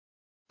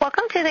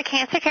Welcome to the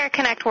Cancer Care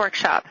Connect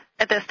workshop.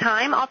 At this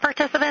time, all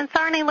participants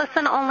are in a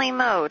listen-only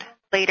mode.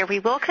 Later, we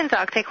will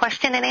conduct a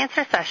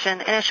question-and-answer session,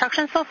 and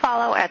instructions will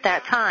follow at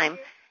that time.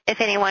 If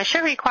anyone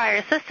should require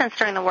assistance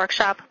during the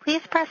workshop,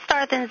 please press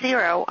star then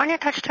 0 on your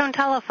touch-tone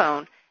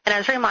telephone. And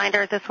as a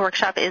reminder, this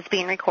workshop is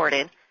being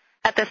recorded.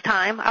 At this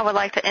time, I would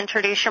like to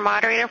introduce your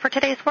moderator for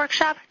today's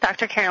workshop,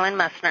 Dr. Carolyn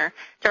Messner,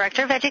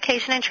 Director of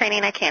Education and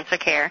Training at Cancer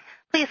Care.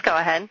 Please go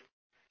ahead.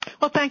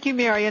 Well, thank you,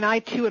 Mary, and I,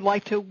 too, would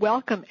like to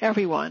welcome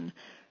everyone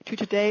to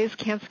today's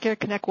Cancer Care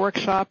Connect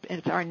workshop.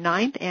 It's our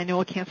 9th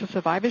annual Cancer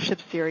Survivorship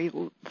series,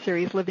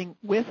 Living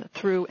with,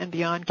 Through, and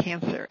Beyond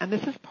Cancer. And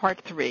this is part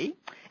 3,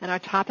 and our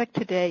topic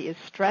today is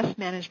stress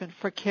management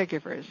for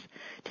caregivers,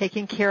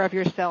 taking care of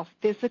yourself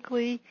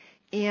physically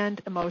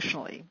and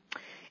emotionally.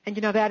 And,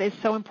 you know, that is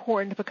so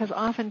important because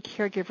often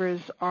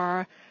caregivers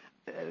are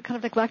kind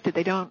of neglected.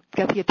 They don't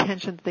get the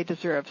attention that they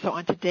deserve. So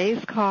on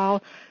today's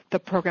call, the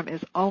program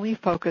is only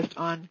focused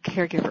on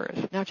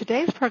caregivers. Now,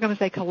 today's program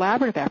is a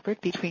collaborative effort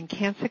between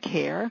Cancer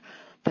Care,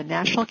 the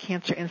National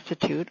Cancer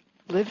Institute,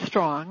 Live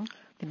Strong,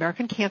 the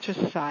American Cancer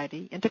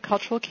Society,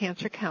 Intercultural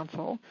Cancer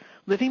Council,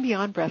 Living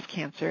Beyond Breast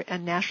Cancer,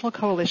 and National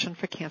Coalition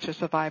for Cancer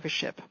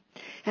Survivorship.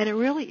 And it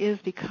really is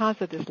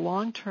because of this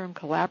long-term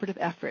collaborative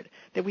effort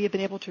that we have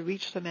been able to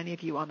reach so many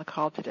of you on the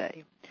call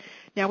today.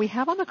 Now, we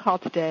have on the call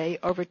today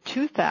over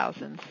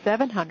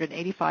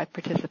 2,785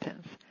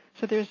 participants.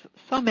 So there's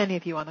so many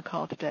of you on the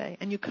call today,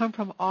 and you come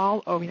from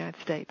all over the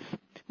United States,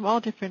 from all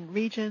different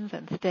regions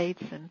and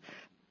states and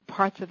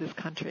parts of this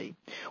country.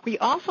 We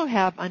also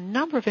have a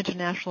number of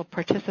international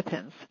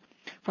participants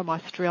from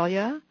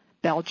Australia,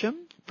 Belgium,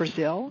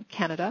 Brazil,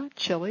 Canada,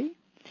 Chile,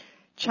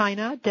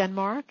 China,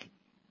 Denmark,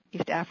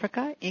 East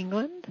Africa,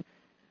 England,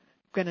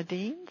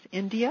 Grenadines,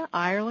 India,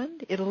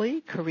 Ireland,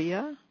 Italy,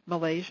 Korea,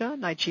 Malaysia,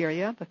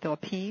 Nigeria, the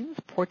Philippines,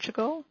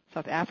 Portugal,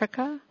 South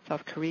Africa,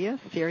 South Korea,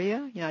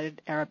 Syria,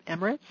 United Arab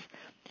Emirates,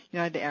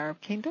 United Arab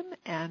Kingdom,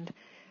 and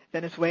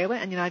Venezuela,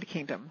 and United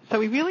Kingdom. So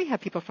we really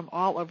have people from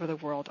all over the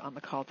world on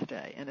the call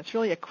today, and it's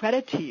really a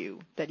credit to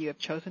you that you have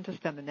chosen to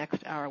spend the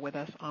next hour with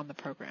us on the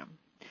program.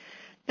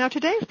 Now,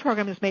 today's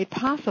program is made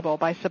possible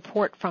by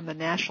support from the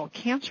National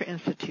Cancer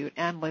Institute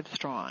and Live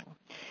Strong.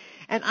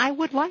 And I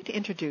would like to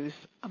introduce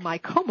my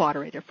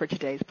co-moderator for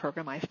today's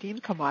program, my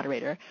esteemed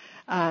co-moderator,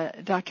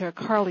 Dr.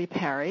 Carly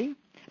Parry.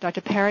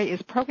 Dr. Parry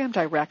is Program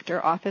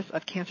Director, Office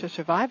of Cancer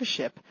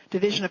Survivorship,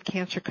 Division of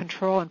Cancer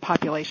Control and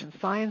Population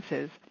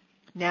Sciences,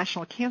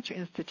 National Cancer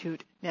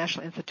Institute,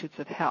 National Institutes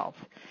of Health.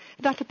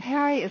 And Dr.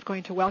 Parry is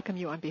going to welcome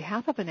you on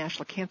behalf of the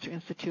National Cancer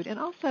Institute and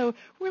also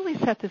really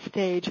set the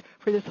stage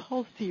for this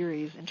whole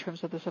series in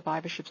terms of the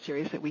survivorship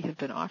series that we have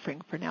been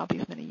offering for now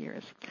these many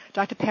years.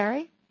 Dr.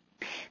 Parry?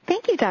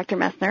 Thank you, Dr.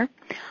 Messner.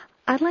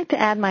 I'd like to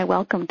add my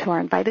welcome to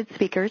our invited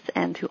speakers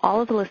and to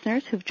all of the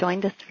listeners who've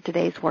joined us for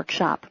today's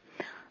workshop.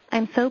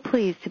 I'm so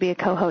pleased to be a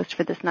co-host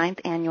for this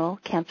 9th annual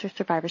Cancer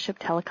Survivorship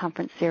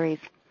teleconference series.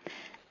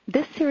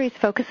 This series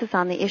focuses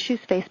on the issues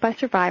faced by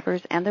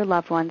survivors and their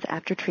loved ones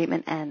after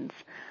treatment ends.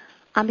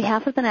 On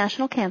behalf of the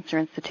National Cancer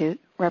Institute,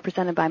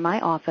 represented by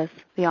my office,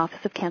 the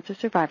Office of Cancer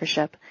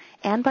Survivorship,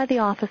 and by the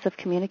Office of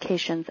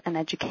Communications and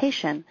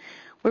Education,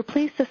 we're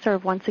pleased to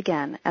serve once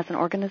again as an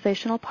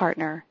organizational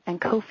partner and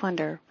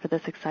co-funder for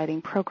this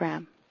exciting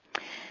program.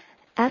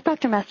 As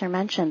Dr. Messner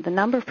mentioned, the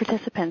number of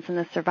participants in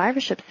the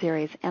survivorship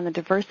series and the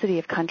diversity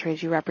of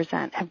countries you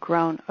represent have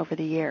grown over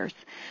the years.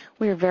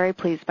 We are very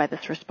pleased by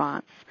this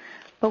response.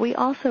 But we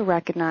also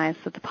recognize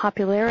that the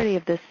popularity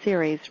of this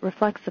series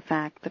reflects the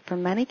fact that for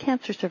many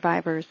cancer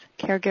survivors,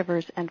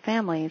 caregivers, and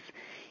families,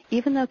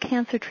 even though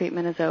cancer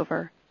treatment is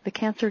over, the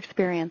cancer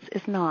experience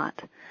is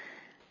not.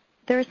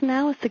 There is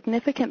now a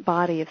significant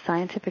body of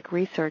scientific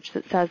research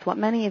that says what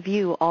many of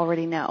you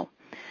already know,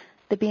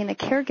 that being a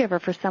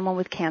caregiver for someone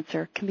with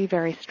cancer can be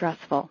very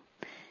stressful.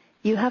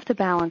 You have to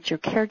balance your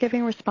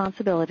caregiving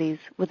responsibilities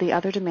with the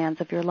other demands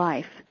of your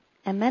life,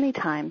 and many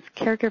times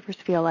caregivers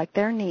feel like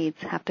their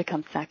needs have to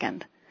come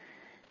second.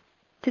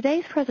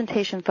 Today's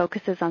presentation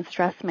focuses on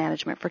stress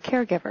management for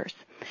caregivers,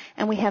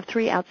 and we have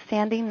 3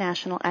 outstanding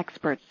national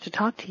experts to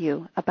talk to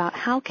you about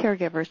how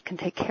caregivers can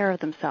take care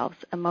of themselves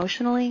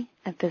emotionally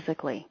and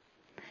physically.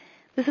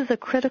 This is a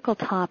critical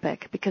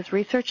topic because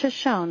research has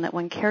shown that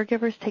when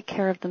caregivers take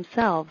care of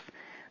themselves,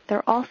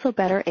 they're also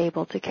better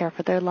able to care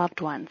for their loved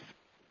ones.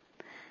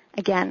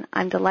 Again,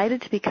 I'm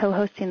delighted to be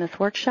co-hosting this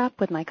workshop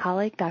with my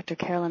colleague, Dr.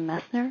 Carolyn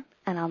Messner,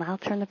 and I'll now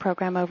turn the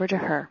program over to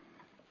her.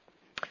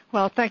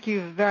 Well, thank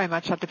you very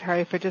much, Dr.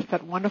 Parry, for just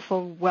that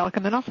wonderful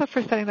welcome and also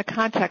for setting the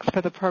context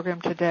for the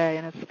program today.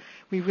 And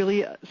we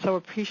really so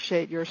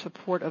appreciate your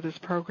support of this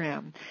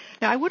program.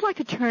 Now, I would like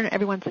to turn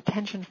everyone's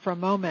attention for a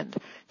moment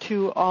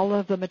to all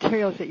of the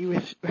materials that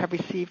you have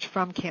received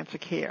from Cancer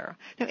Care.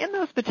 Now, in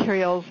those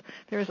materials,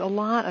 there's a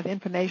lot of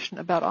information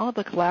about all of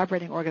the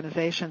collaborating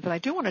organizations. And I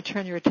do want to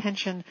turn your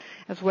attention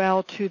as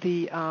well to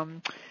the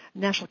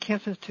National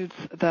Cancer Institute's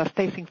The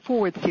Facing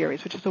Forward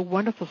series, which is a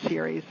wonderful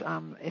series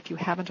if you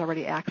haven't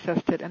already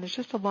accessed it. And there's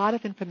just a lot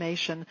of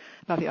information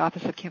about the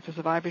Office of Cancer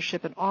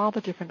Survivorship and all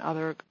the different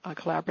other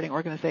collaborating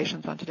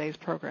organizations on today's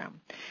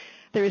program.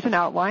 There is an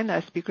outline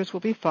that speakers will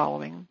be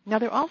following. Now,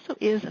 there also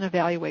is an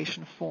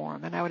evaluation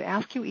form, and I would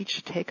ask you each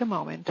to take a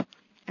moment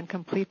and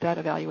complete that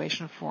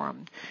evaluation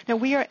form. Now,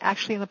 we are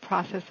actually in the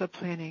process of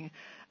planning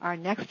our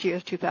next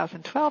year's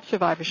 2012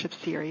 Survivorship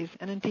Series,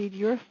 and indeed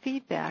your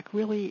feedback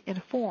really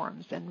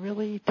informs and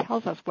really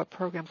tells us what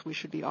programs we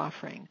should be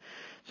offering.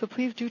 So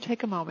please do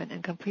take a moment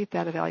and complete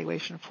that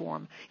evaluation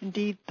form.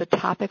 Indeed, the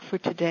topic for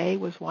today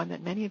was one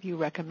that many of you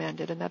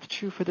recommended, and that's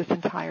true for this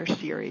entire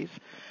series.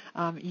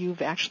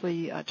 You've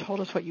actually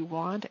told us what you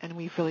want, and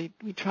we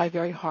try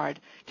very hard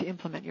to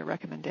implement your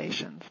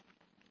recommendations.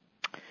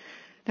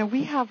 Now,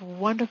 we have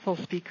wonderful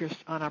speakers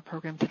on our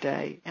program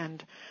today,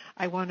 and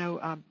I want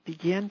to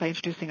begin by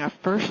introducing our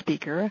first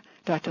speaker,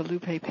 Dr.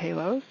 Lupe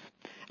Palos.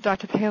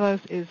 Dr. Palos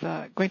is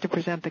going to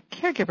present the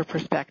caregiver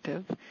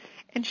perspective,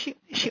 and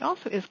she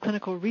also is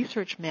Clinical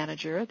Research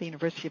Manager at the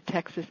University of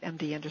Texas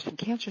MD Anderson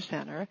Cancer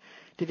Center,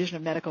 Division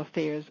of Medical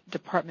Affairs,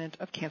 Department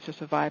of Cancer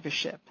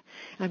Survivorship.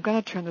 And I'm going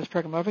to turn this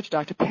program over to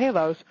Dr.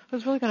 Palos,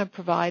 who's really going to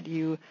provide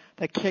you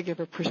the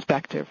caregiver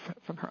perspective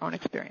from her own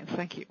experience.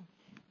 Thank you.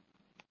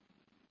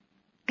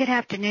 Good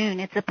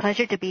afternoon. It's a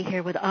pleasure to be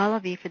here with all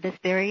of you for this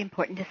very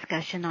important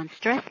discussion on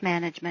stress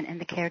management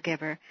and the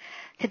caregiver.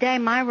 Today,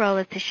 my role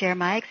is to share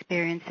my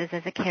experiences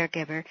as a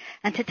caregiver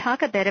and to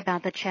talk a bit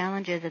about the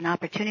challenges and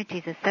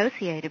opportunities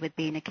associated with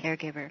being a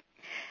caregiver.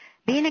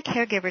 Being a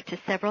caregiver to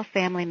several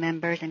family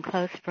members and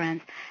close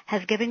friends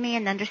has given me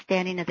an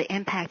understanding of the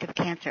impact of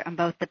cancer on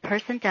both the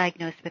person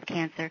diagnosed with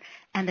cancer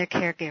and their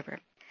caregiver.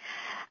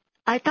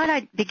 I thought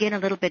I'd begin a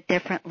little bit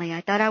differently.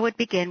 I thought I would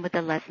begin with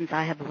the lessons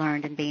I have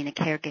learned in being a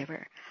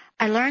caregiver.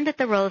 I learned that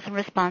the roles and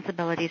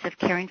responsibilities of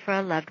caring for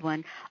a loved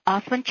one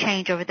often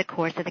change over the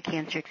course of the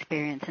cancer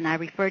experience, and I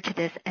refer to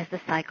this as the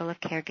cycle of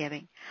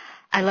caregiving.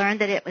 I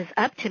learned that it was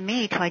up to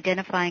me to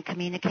identify and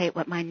communicate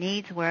what my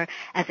needs were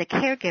as a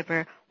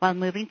caregiver while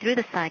moving through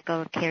the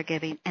cycle of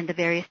caregiving and the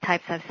various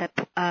types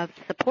of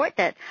support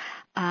that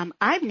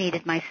I've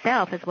needed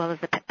myself as well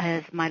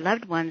as my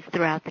loved ones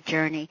throughout the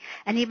journey.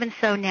 And even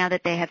so now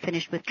that they have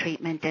finished with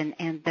treatment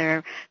and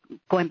they're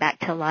going back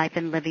to life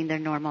and living their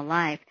normal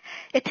life.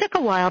 It took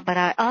a while, but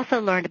I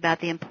also learned about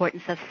the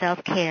importance of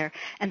self-care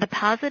and the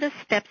positive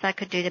steps I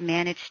could do to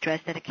manage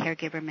stress that a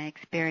caregiver may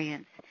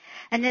experience.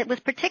 And it was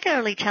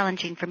particularly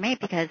challenging for me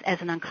because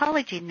as an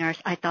oncology nurse,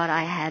 I thought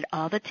I had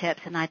all the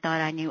tips and I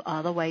thought I knew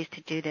all the ways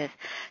to do this.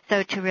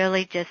 So to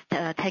really just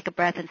take a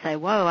breath and say,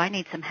 whoa, I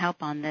need some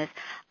help on this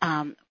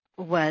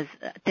was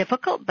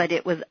difficult, but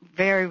it was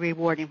very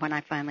rewarding when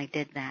I finally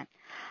did that.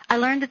 I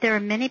learned that there are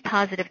many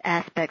positive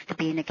aspects to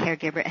being a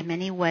caregiver and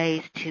many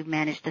ways to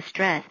manage the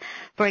stress.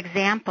 For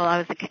example,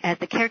 as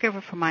the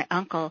caregiver for my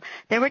uncle,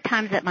 there were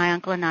times that my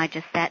uncle and I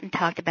just sat and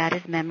talked about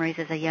his memories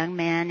as a young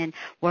man in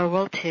World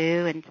War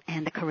II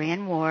and the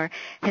Korean War,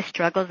 his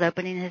struggles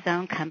opening his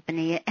own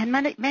company, and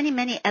many,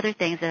 many other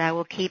things that I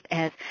will keep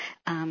as,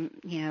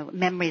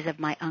 memories of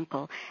my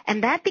uncle.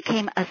 And that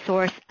became a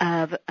source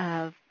of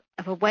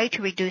a way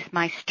to reduce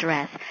my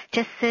stress,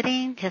 just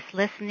sitting, just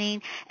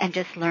listening, and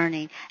just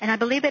learning. And I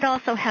believe it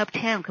also helped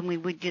him when we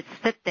would just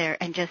sit there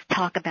and just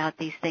talk about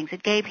these things.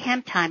 It gave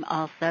him time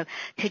also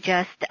to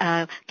just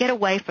get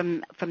away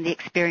from the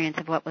experience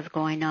of what was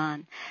going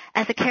on.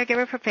 As a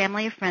caregiver for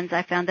family or friends,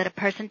 I found that a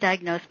person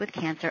diagnosed with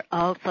cancer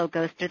also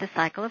goes through the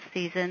cycle of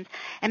seasons,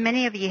 and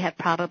many of you have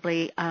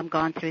probably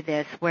gone through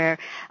this, where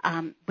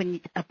when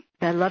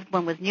the loved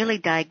one was newly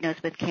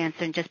diagnosed with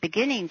cancer and just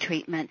beginning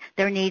treatment,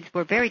 their needs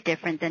were very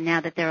different than now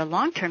that they're a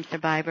long-term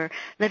survivor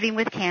living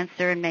with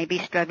cancer and maybe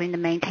struggling to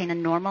maintain a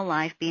normal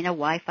life, being a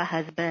wife, a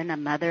husband, a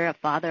mother, a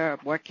father, or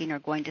working or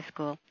going to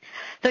school.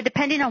 So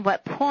depending on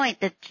what point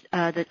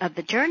of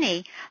the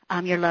journey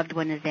your loved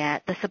one is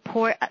at, the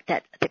support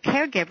that the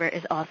caregiver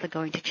is also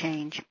going to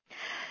change.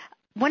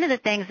 One of the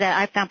things that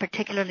I found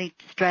particularly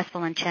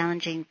stressful and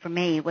challenging for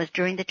me was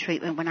during the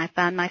treatment when I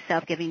found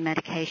myself giving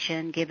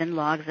medication, given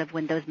logs of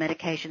when those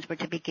medications were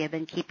to be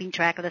given, keeping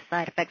track of the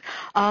side effects,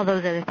 all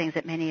those other things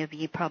that many of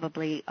you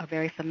probably are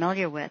very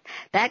familiar with.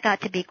 That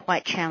got to be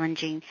quite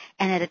challenging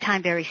and at a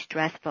time very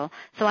stressful.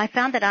 So I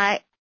found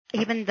that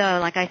even though,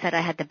 like I said,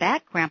 I had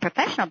the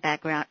professional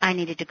background, I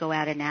needed to go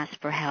out and ask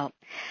for help.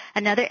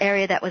 Another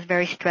area that was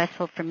very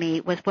stressful for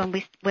me was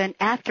when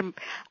after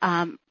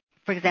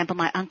for example,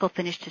 my uncle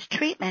finished his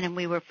treatment and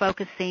we were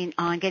focusing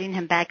on getting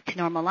him back to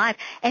normal life.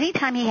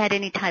 Anytime he had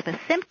any type of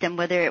symptom,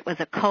 whether it was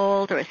a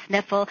cold or a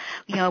sniffle,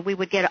 we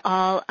would get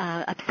all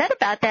upset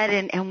about that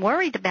and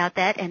worried about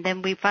that. And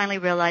then we finally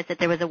realized that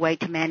there was a way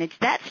to manage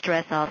that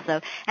stress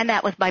also, and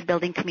that was by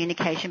building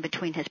communication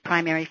between his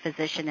primary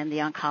physician and the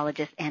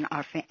oncologist and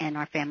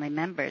our family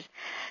members.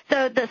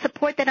 So the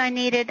support that I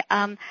needed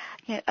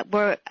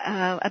were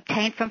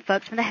obtained from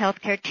folks from the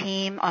healthcare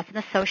team, often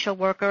a social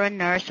worker, a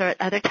nurse, or at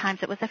other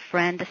times it was a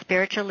friend, a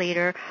spiritual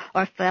leader,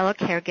 or a fellow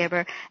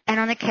caregiver, and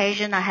on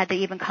occasion I had to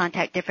even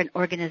contact different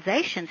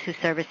organizations whose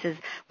services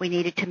we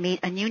needed to meet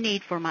a new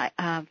need for my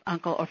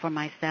uncle or for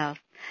myself.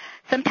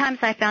 Sometimes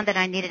I found that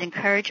I needed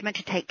encouragement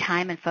to take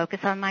time and focus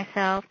on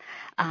myself.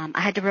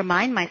 I had to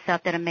remind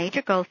myself that a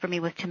major goal for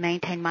me was to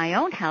maintain my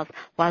own health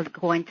while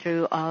going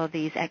through all of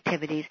these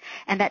activities,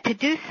 and that to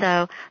do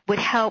so would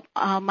help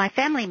my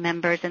family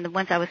members and the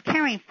ones I was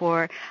caring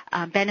for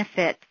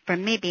benefit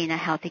from me being a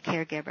healthy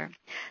caregiver.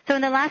 So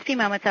in the last few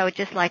moments, I would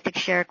just like to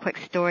share a quick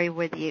story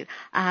with you.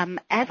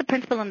 As a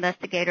principal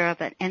investigator of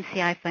an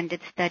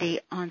NCI-funded study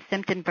on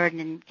symptom burden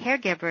in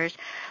caregivers,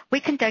 we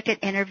conducted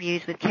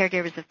interviews with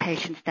caregivers of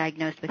patients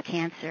diagnosed with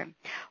cancer.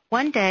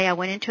 One day, I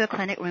went into a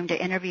clinic room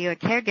to interview a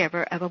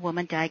caregiver of a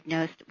woman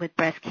diagnosed with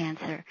breast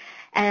cancer.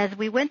 As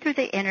we went through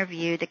the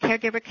interview, the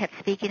caregiver kept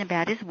speaking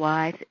about his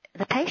wife,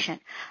 the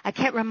patient. I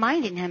kept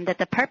reminding him that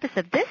the purpose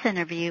of this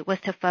interview was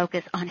to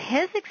focus on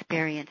his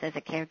experience as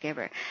a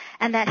caregiver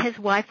and that his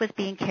wife was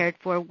being cared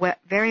for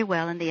very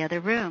well in the other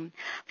room.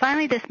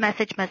 Finally, this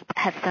message must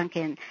have sunk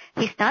in.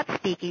 He stopped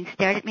speaking,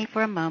 stared at me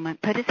for a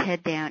moment, put his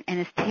head down, and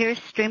as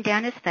tears streamed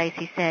down his face,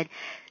 he said,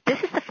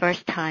 "This is the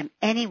first time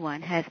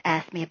anyone has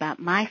asked me about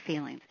my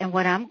feelings and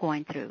what I'm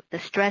going through, the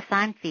stress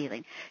I'm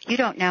feeling. You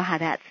don't know how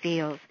that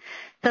feels."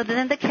 So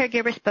then the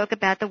caregiver spoke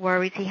about the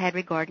worries he had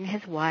regarding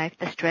his wife,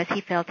 the stress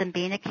he felt in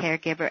being a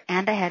caregiver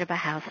and the head of a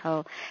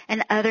household,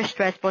 and other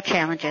stressful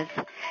challenges.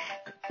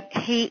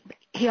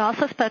 He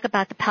also spoke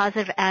about the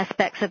positive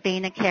aspects of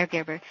being a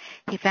caregiver.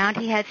 He found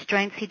he had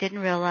strengths he didn't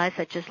realize,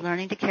 such as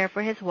learning to care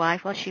for his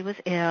wife while she was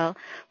ill,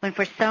 when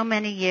for so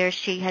many years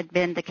she had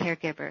been the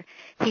caregiver.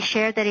 He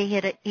shared that he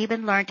had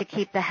even learned to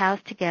keep the house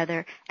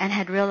together and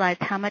had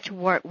realized how much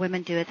work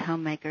women do as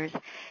homemakers.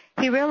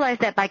 He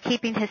realized that by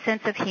keeping his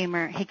sense of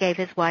humor, he gave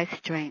his wife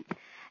strength.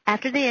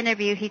 After the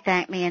interview, he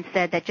thanked me and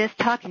said that just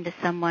talking to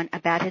someone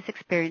about his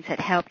experience had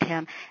helped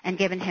him and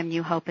given him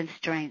new hope and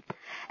strength.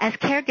 As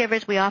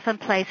caregivers, we often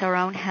place our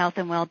own health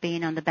and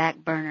well-being on the back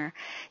burner.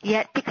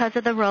 Yet, because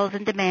of the roles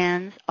and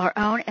demands, our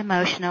own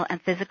emotional and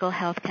physical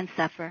health can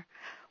suffer.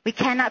 We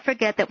cannot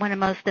forget that one of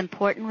the most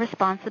important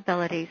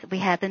responsibilities we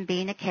have in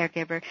being a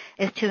caregiver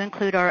is to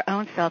include our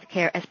own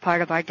self-care as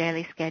part of our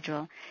daily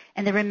schedule.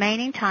 In the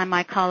remaining time,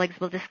 my colleagues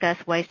will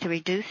discuss ways to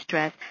reduce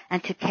stress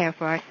and to care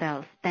for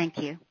ourselves. Thank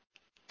you.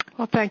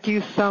 Well, thank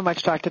you so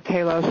much, Dr.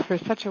 Palos, for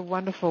such a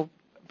wonderful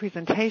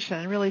presentation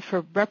and really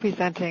for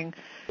representing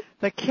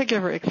the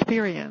caregiver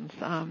experience,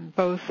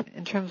 both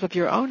in terms of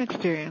your own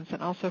experience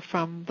and also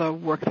from the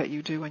work that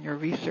you do in your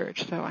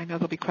research. So I know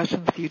there'll be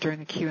questions for you during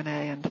the Q&A,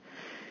 and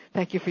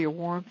thank you for your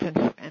warmth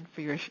and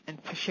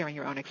for sharing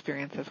your own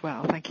experience as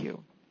well. Thank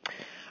you.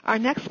 Our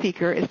next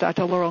speaker is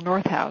Dr. Laurel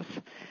Northouse.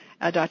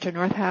 Dr.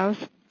 Northouse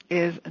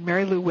is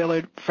Mary Lou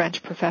Willard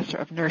French Professor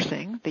of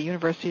Nursing, the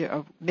University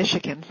of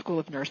Michigan School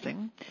of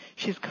Nursing.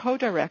 She's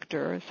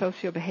co-director,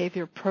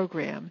 Socio-Behavior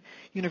Program,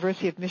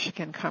 University of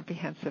Michigan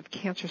Comprehensive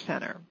Cancer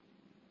Center.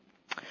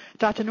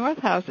 Dr.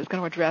 Northouse is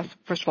going to address,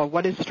 first of all,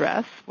 what is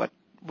stress? What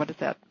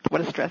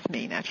does stress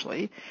mean,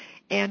 actually?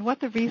 And what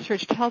the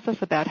research tells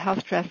us about how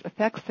stress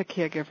affects the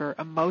caregiver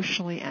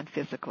emotionally and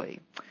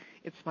physically.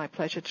 It's my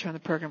pleasure to turn the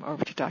program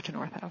over to Dr.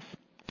 Northouse.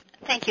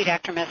 Thank you,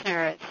 Dr.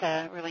 Messner.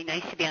 It's really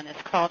nice to be on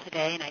this call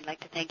today, and I'd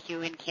like to thank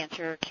you and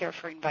Cancer Care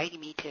for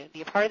inviting me to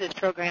be a part of this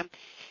program.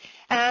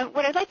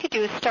 What I'd like to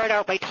do is start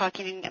out by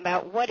talking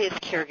about what is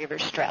caregiver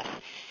stress.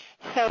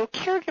 So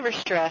caregiver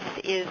stress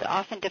is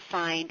often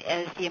defined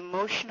as the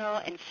emotional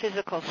and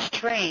physical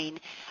strain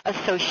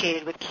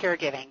associated with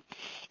caregiving.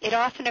 It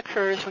often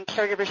occurs when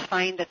caregivers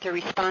find that their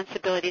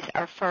responsibilities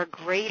are far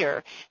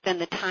greater than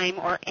the time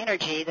or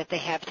energy that they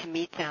have to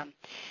meet them.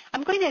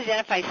 I'm going to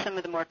identify some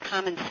of the more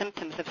common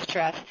symptoms of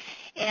stress.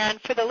 And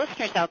for the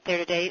listeners out there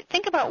today,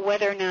 think about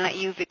whether or not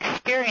you've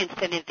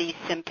experienced any of these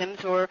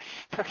symptoms or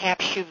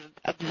perhaps you've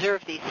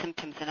observed these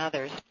symptoms in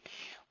others.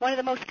 One of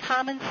the most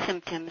common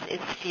symptoms is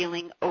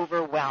feeling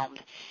overwhelmed.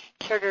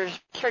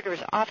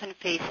 Caregivers often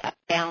face a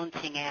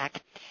balancing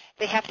act.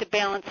 They have to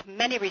balance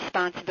many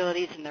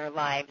responsibilities in their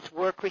lives,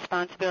 work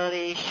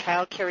responsibilities,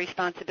 child care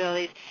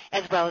responsibilities,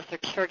 as well as their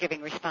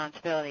caregiving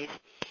responsibilities.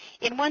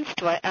 In one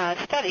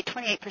study,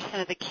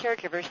 28% of the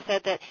caregivers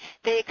said that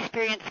they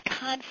experience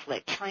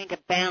conflict trying to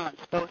balance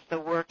both the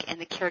work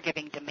and the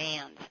caregiving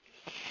demands.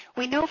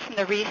 We know from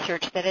the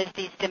research that as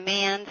these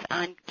demands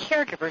on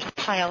caregivers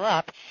pile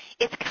up,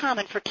 it's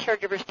common for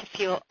caregivers to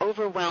feel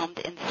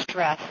overwhelmed and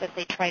stressed as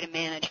they try to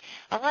manage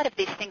a lot of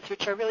these things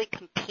which are really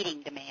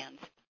competing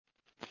demands.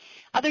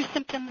 Other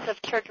symptoms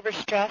of caregiver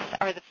stress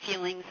are the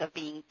feelings of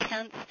being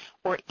tense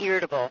or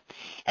irritable.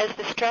 As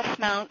the stress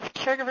mounts,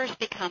 caregivers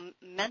become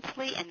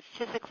mentally and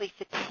physically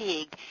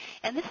fatigued,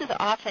 and this is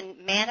often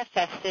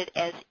manifested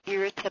as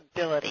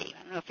irritability.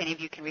 I don't know if any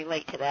of you can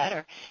relate to that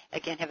or,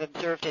 again, have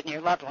observed it in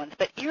your loved ones,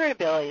 but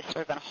irritability is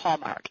sort of a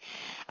hallmark.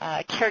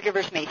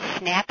 Caregivers may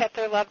snap at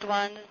their loved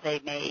ones, they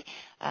may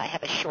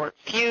have a short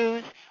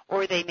fuse,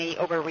 or they may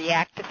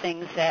overreact to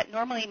things that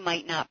normally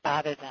might not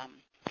bother them.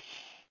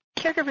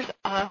 Caregivers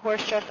who are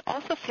stressed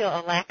also feel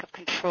a lack of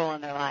control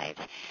in their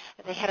lives.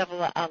 They have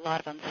a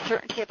lot of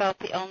uncertainty about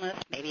the illness,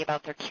 maybe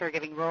about their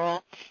caregiving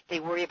role. They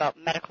worry about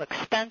medical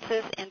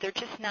expenses, and they're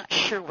just not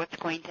sure what's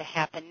going to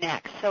happen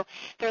next. So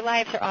their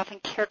lives are often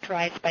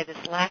characterized by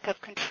this lack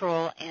of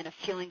control and a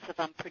feelings of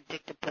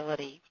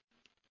unpredictability.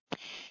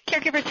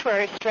 Caregivers who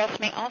are stressed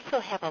may also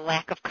have a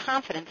lack of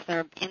confidence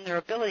in their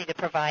ability to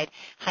provide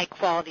high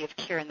quality of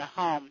care in the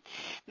home.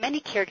 Many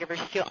caregivers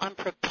feel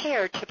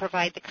unprepared to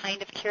provide the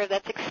kind of care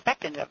that's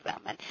expected of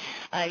them. And,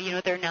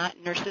 they're not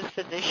nurses,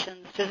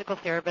 physicians, physical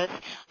therapists.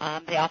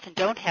 They often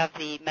don't have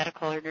the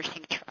medical or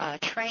nursing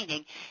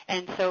training.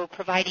 And so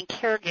providing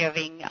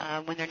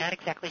caregiving when they're not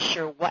exactly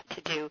sure what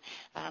to do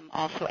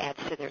also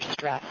adds to their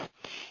stress.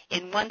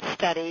 In one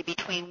study,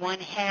 between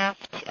 1/2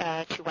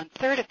 to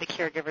 1/3 of the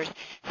caregivers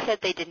said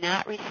they did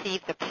not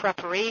receive the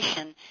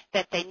preparation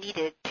that they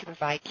needed to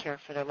provide care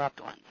for their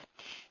loved ones.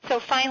 So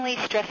finally,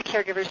 stressed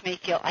caregivers may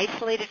feel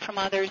isolated from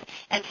others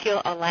and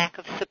feel a lack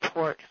of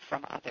support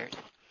from others.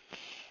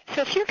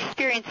 So if you're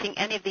experiencing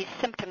any of these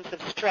symptoms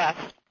of stress,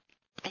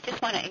 I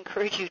just want to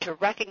encourage you to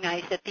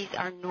recognize that these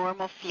are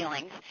normal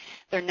feelings.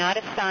 They're not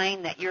a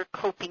sign that you're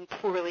coping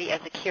poorly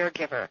as a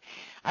caregiver.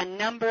 A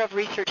number of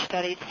research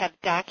studies have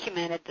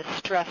documented the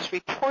stress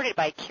reported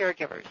by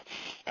caregivers.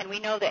 And we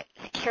know that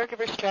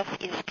caregiver stress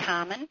is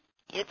common.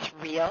 It's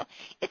real.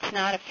 It's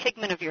not a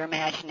figment of your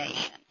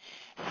imagination.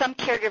 Some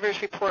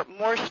caregivers report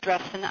more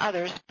stress than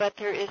others, but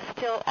there is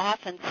still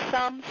often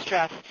some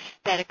stress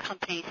that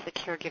accompanies the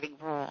caregiving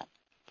role.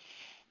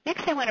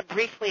 Next, I want to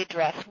briefly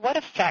address what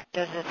effect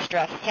does this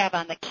stress have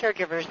on the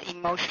caregiver's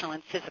emotional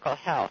and physical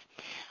health.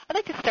 I'd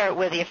like to start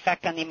with the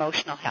effect on the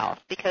emotional health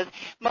because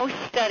most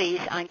studies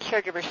on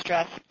caregiver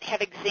stress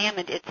have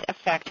examined its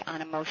effect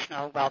on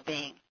emotional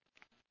well-being.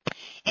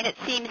 And it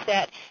seems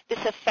that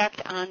this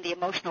effect on the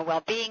emotional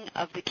well-being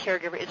of the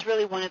caregiver is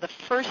really one of the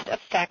first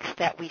effects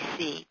that we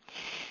see.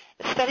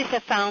 Studies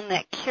have found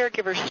that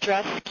caregiver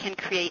stress can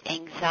create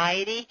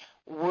anxiety,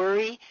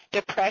 worry,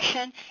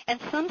 depression,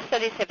 and some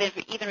studies have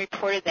even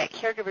reported that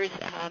caregivers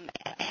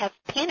have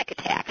panic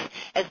attacks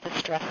as the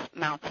stress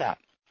mounts up.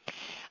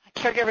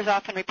 Caregivers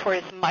often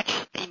report as much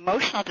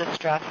emotional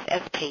distress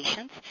as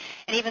patients,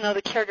 and even though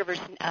the caregiver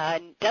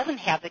doesn't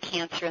have the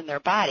cancer in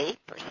their body,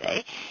 per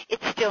se,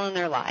 it's still in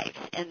their lives,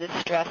 and this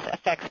stress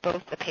affects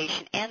both the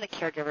patient and the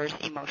caregiver's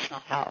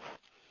emotional health.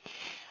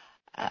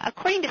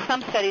 According to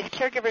some studies,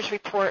 caregivers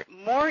report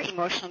more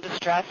emotional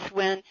distress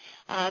when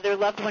their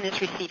loved one is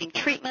receiving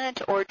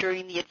treatment or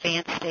during the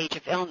advanced stage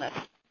of illness.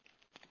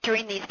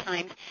 During these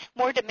times,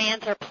 more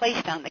demands are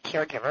placed on the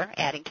caregiver,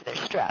 adding to their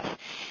stress.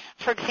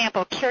 For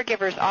example,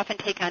 caregivers often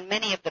take on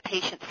many of the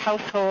patient's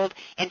household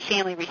and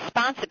family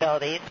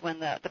responsibilities when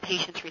the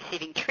patient's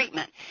receiving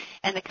treatment,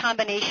 and the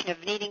combination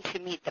of needing to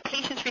meet the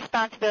patient's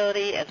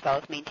responsibility as well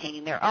as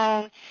maintaining their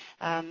own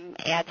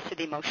adds to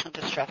the emotional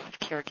distress of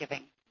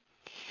caregiving.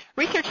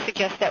 Research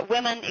suggests that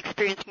women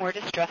experience more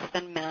distress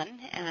than men,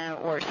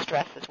 or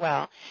stress as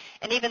well.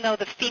 And even though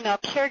the female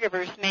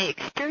caregivers may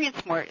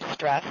experience more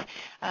stress,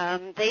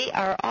 they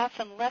are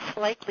often less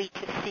likely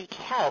to seek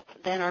help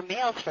than are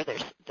males for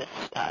this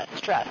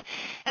stress.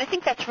 And I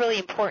think that's really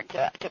important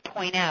to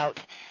point out,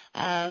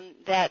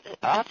 that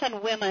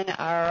often women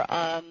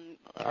are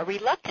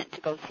reluctant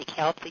to go seek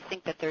help. They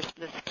think that this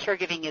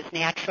caregiving is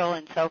natural,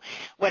 and so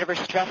whatever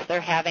stress they're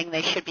having,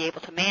 they should be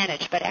able to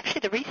manage. But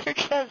actually, the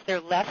research says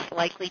they're less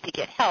likely to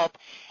get help,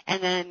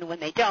 and then when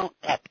they don't,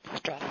 that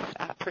stress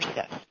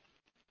persists.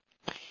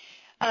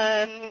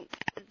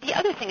 The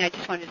other thing I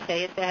just wanted to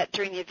say is that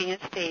during the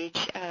advanced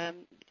stage,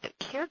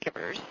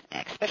 caregivers,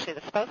 especially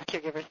the spouse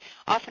caregivers,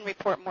 often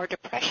report more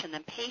depression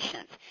than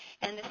patients,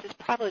 and this is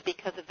probably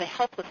because of the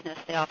helplessness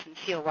they often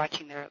feel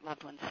watching their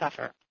loved ones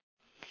suffer.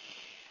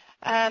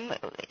 Let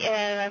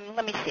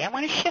me see. I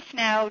want to shift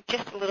now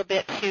just a little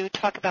bit to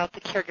talk about the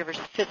caregiver's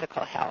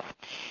physical health.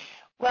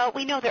 Well,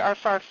 we know there are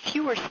far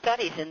fewer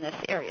studies in this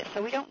area,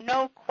 so we don't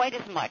know quite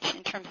as much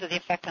in terms of the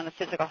effect on the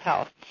physical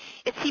health.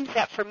 It seems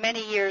that for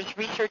many years,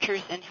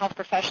 researchers and health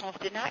professionals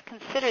did not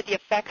consider the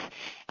effects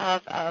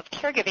of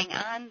caregiving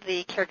on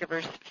the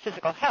caregiver's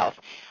physical health.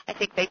 I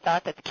think they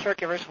thought that the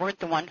caregivers weren't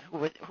the one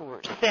who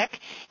were sick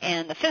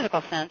in the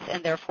physical sense,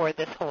 and therefore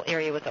this whole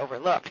area was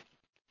overlooked.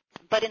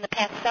 But in the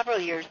past several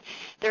years,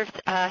 there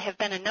have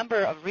been a number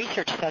of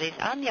research studies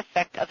on the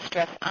effect of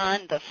stress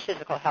on the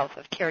physical health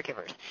of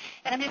caregivers.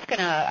 And I'm just going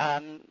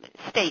to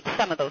state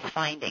some of those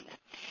findings.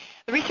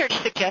 The research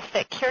suggests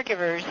that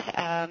caregivers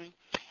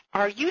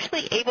are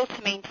usually able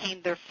to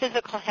maintain their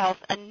physical health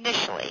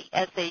initially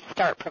as they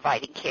start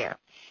providing care.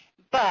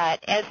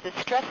 But as the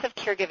stress of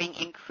caregiving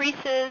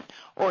increases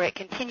or it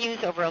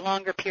continues over a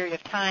longer period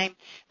of time,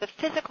 the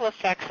physical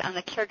effects on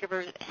the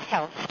caregiver's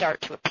health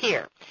start to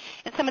appear.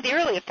 And some of the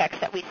early effects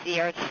that we see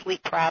are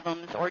sleep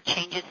problems or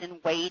changes in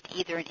weight,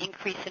 either an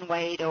increase in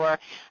weight or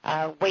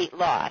weight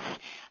loss.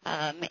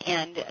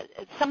 And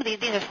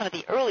these are some of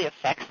the early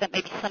effects that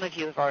maybe some of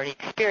you have already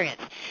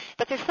experienced.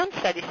 But there's some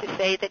studies that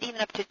say that even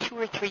up to 2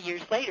 or 3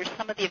 years later,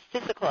 some of the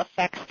physical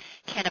effects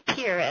can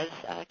appear as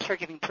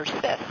caregiving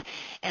persists.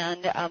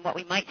 And what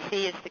we might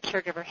see is the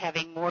caregiver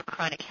having more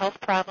chronic health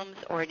problems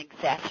or an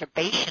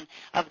exacerbation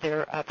of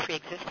their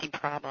pre-existing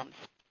problems.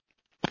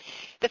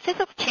 The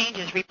physical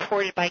changes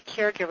reported by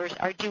caregivers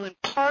are due in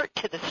part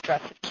to the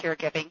stress of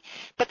caregiving,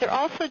 but they're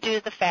also due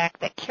to the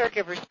fact that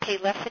caregivers pay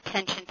less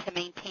attention to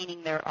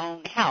maintaining their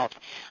own health,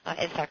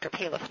 as Dr.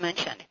 Palos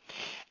mentioned.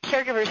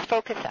 Caregivers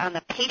focus on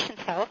the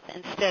patient's health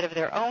instead of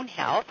their own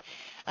health.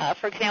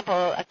 For example,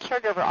 a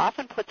caregiver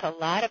often puts a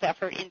lot of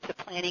effort into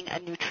planning a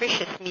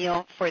nutritious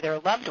meal for their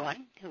loved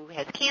one who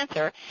has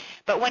cancer,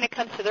 but when it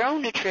comes to their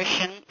own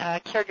nutrition,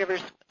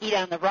 caregivers eat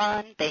on the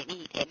run, they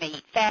may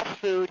eat fast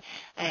food,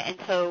 and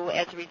so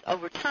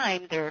over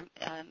time, they're,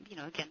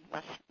 again,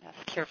 less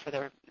care for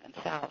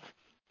themselves.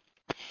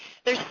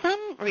 There's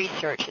some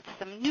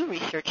new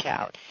research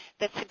out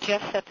that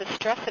suggests that the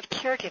stress of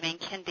caregiving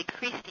can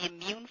decrease the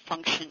immune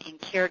function in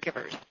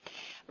caregivers.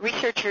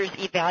 Researchers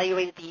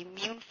evaluated the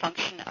immune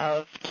function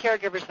of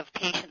caregivers of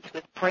patients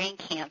with brain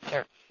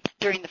cancer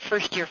during the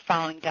first year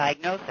following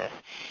diagnosis,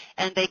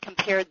 and they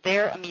compared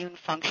their immune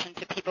function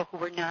to people who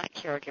were not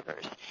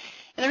caregivers.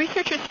 And the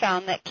researchers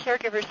found that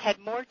caregivers had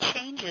more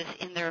changes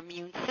in their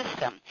immune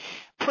system,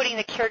 putting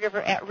the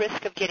caregiver at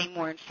risk of getting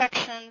more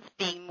infections,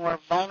 being more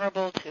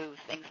vulnerable to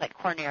things like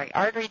coronary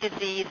artery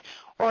disease,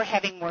 or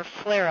having more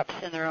flare-ups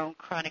in their own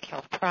chronic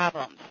health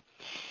problems.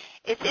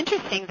 It's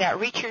interesting that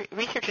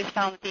researchers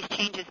found that these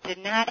changes did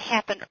not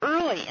happen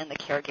early in the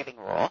caregiving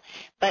role,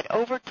 but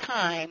over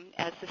time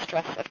as the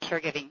stress of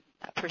caregiving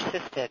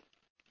persisted.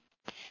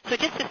 So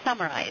just to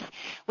summarize,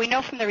 we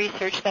know from the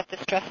research that the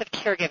stress of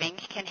caregiving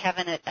can have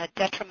a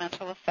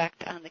detrimental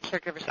effect on the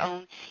caregiver's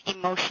own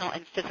emotional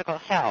and physical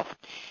health.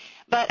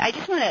 But I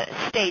just want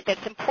to state that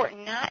it's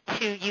important not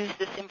to use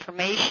this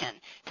information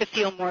to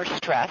feel more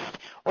stressed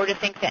or to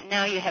think that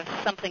now you have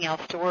something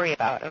else to worry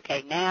about.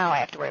 Okay, now I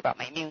have to worry about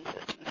my immune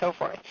system and so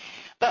forth.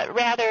 But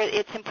rather,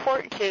 it's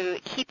important to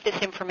keep this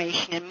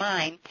information in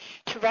mind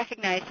to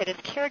recognize that as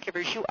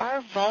caregivers, you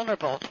are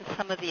vulnerable to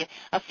some of the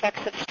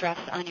effects of stress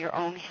on your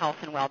own health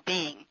and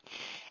well-being.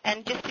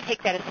 And just to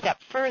take that a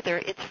step further,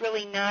 it's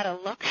really not a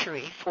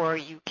luxury for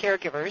you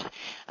caregivers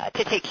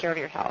to take care of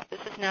your health.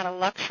 This is not a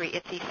luxury.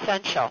 It's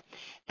essential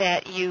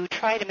that you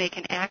try to make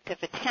an active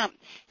attempt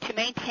to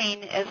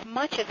maintain as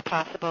much as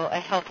possible a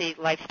healthy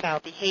lifestyle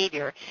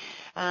behavior.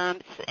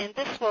 And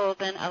this will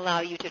then allow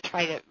you to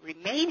try to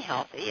remain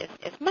healthy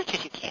as much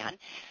as you can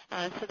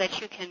so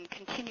that you can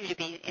continue to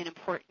be an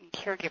important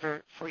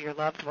caregiver for your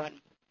loved one.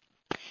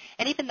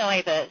 And even though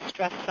I've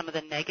stressed some of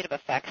the negative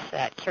effects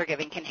that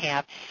caregiving can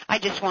have, I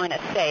just want to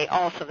say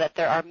also that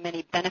there are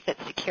many benefits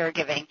to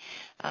caregiving,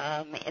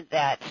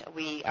 that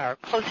we are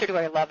closer to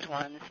our loved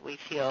ones. We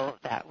feel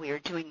that we are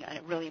doing a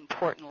really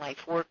important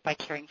life work by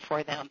caring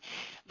for them.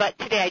 But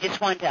today I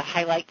just wanted to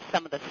highlight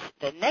some of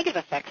the negative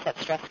effects that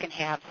stress can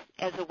have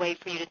as a way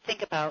for you to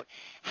think about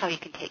how you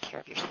can take care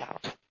of yourself.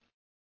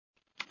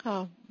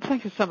 Oh,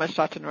 thank you so much,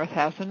 Dr.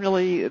 Northouse. And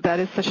really, that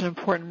is such an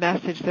important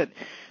message that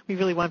we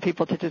really want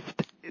people to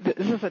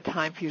this is a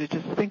time for you to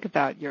just think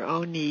about your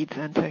own needs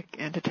and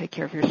to take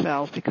care of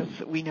yourselves, because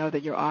we know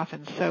that you're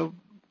often so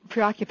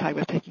preoccupied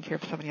with taking care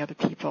of so many other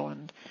people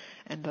and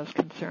those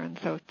concerns.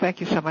 So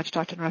thank you so much,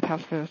 Dr.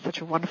 Northouse, for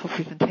such a wonderful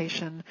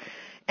presentation.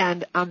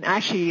 And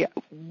actually,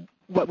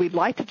 what we'd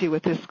like to do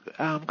with this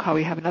call,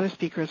 we have another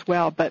speaker as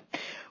well, but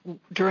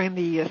during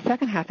the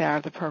second half hour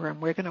of the program,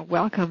 we're going to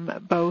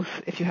welcome both,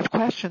 if you have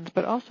questions,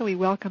 but also we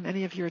welcome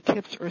any of your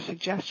tips or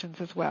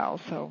suggestions as well.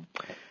 So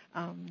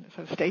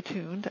stay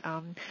tuned.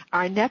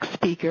 Our next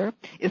speaker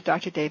is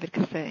Dr. David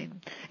Kassane.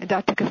 And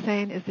Dr.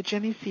 Kassane is the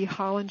Jimmy C.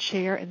 Holland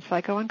Chair in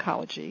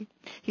Psycho-Oncology.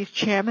 He's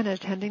Chairman and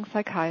Attending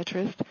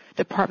Psychiatrist,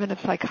 Department of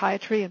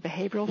Psychiatry and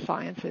Behavioral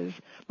Sciences,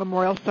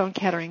 Memorial Sloan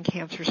Kettering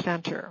Cancer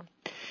Center.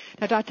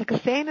 Now, Dr.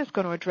 Kassane is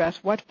going to address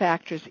what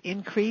factors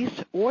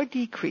increase or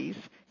decrease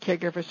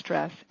caregiver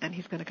stress, and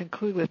he's going to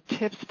conclude with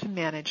tips to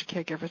manage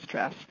caregiver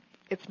stress.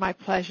 It's my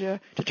pleasure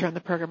to turn the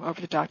program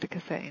over to Dr.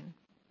 Kassane.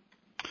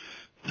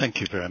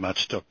 Thank you very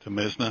much, Dr.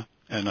 Mesner,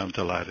 and I'm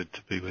delighted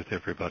to be with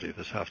everybody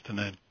this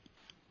afternoon.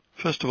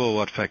 First of all,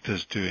 what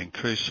factors do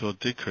increase or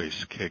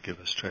decrease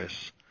caregiver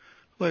stress?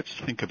 Let's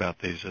think about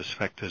these as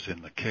factors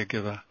in the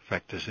caregiver,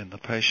 factors in the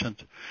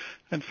patient,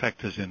 and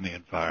factors in the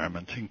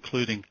environment,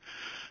 including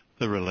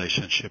the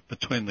relationship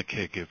between the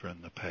caregiver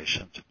and the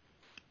patient.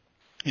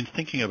 In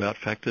thinking about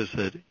factors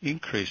that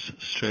increase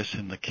stress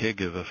in the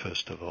caregiver,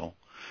 first of all,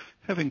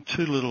 having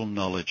too little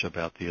knowledge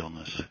about the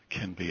illness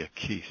can be a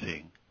key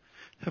thing.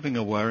 Having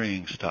a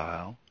worrying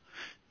style,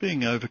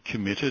 being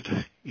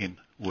overcommitted in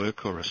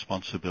work or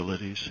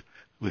responsibilities,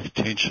 with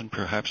tension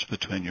perhaps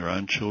between your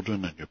own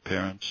children and your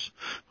parents,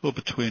 or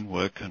between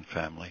work and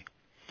family,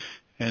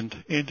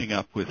 and ending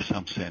up with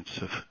some sense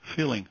of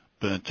feeling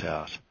burnt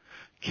out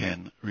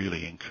can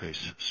really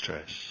increase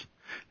stress.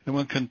 And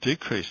one can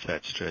decrease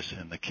that stress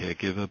in the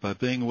caregiver by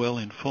being well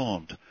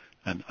informed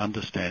and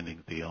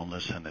understanding the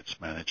illness and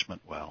its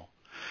management well,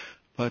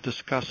 by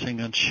discussing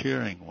and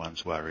sharing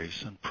one's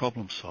worries and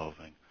problem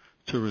solving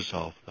to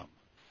resolve them,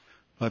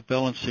 by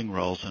balancing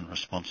roles and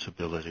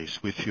responsibilities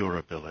with your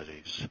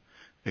abilities,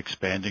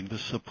 expanding the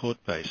support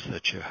base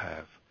that you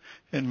have,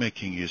 and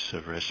making use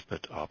of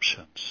respite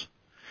options,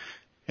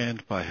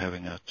 and by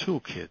having a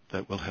toolkit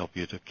that will help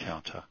you to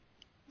counter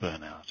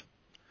burnout.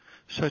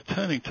 So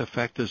turning to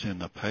factors in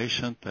the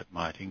patient that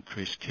might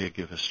increase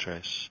caregiver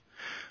stress,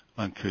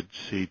 one could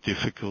see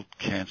difficult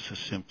cancer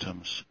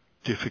symptoms,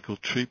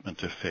 difficult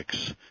treatment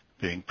effects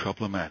being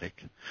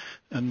problematic,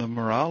 and the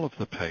morale of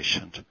the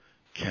patient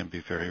can be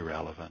very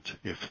relevant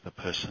if the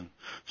person's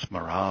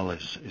morale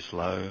is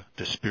low,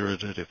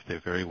 dispirited, if they're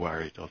very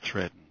worried or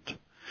threatened.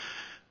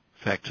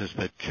 Factors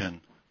that can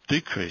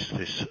decrease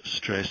this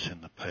stress in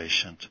the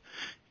patient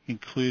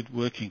include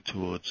working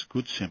towards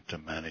good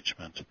symptom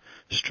management,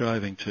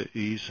 striving to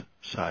ease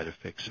side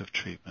effects of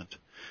treatment,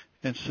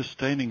 and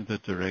sustaining the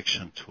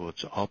direction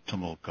towards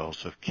optimal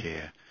goals of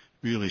care,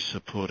 really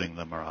supporting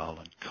the morale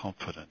and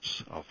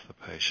confidence of the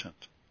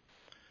patient.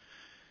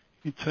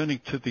 In turning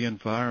to the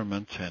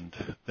environment and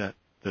that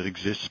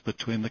exists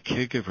between the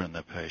caregiver and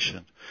the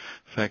patient,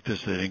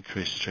 factors that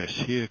increase stress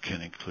here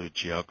can include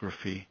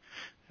geography,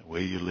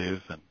 where you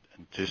live, and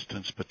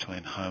distance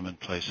between home and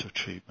place of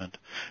treatment,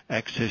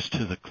 access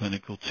to the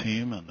clinical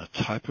team and the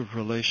type of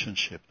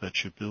relationship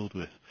that you build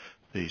with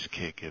these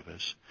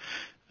caregivers,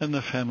 and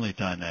the family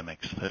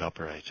dynamics that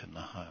operate in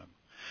the home,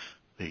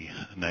 the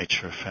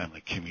nature of family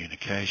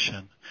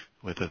communication,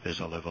 whether there's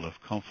a level of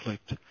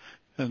conflict,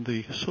 and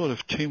the sort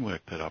of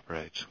teamwork that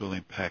operates will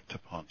impact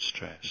upon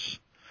stress.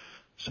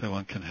 So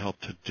one can help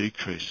to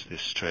decrease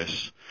this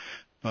stress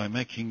by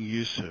making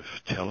use of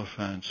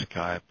telephone,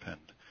 Skype, and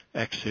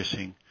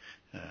accessing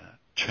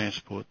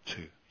transport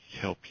to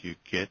help you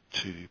get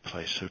to the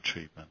place of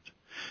treatment,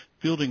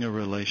 building a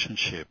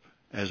relationship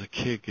as a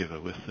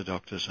caregiver with the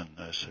doctors and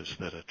nurses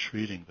that are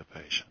treating the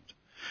patient,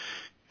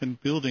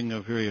 and building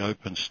a very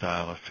open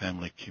style of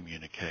family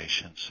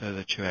communication so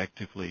that you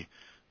actively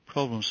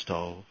problem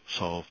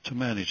solve to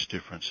manage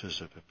differences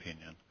of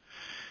opinion,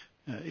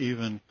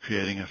 even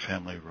creating a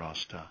family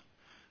roster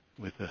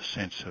with a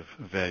sense of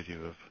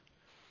value of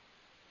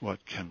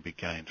what can be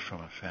gained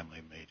from a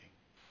family meeting.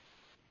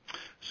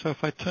 So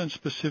if I turn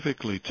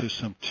specifically to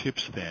some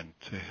tips then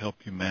to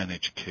help you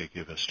manage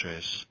caregiver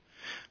stress,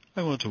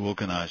 I want to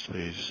organize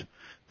these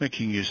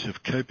making use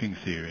of coping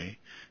theory,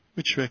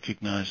 which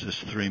recognizes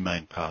three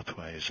main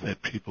pathways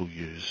that people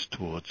use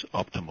towards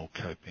optimal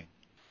coping.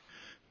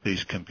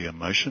 These can be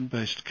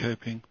emotion-based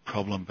coping,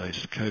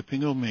 problem-based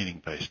coping, or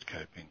meaning-based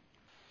coping.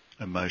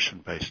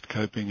 Emotion-based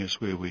coping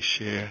is where we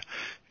share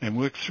and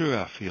work through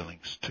our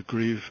feelings to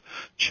grieve,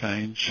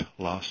 change,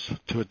 loss,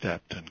 to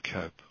adapt and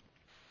cope.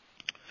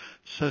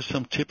 So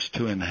some tips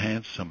to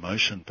enhance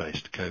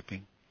emotion-based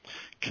coping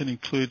can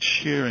include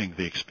sharing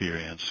the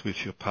experience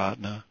with your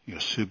partner, your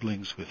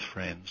siblings, with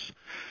friends,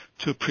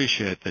 to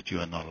appreciate that you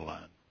are not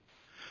alone.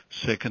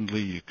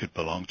 Secondly, you could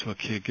belong to a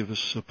caregiver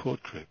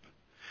support group,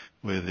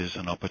 where there's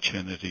an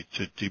opportunity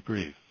to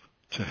debrief,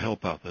 to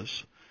help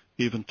others,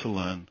 even to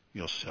learn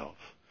yourself.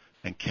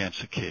 And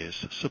Cancer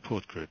Care's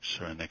support groups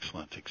are an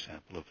excellent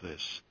example of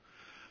this.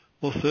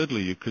 Or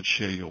thirdly, you could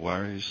share your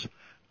worries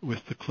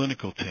with the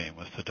clinical team,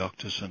 with the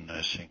doctors and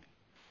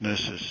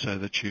nurses, so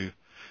that you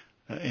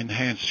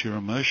enhance your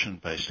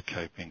emotion-based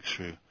coping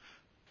through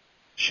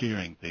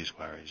sharing these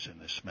worries in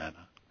this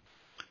manner.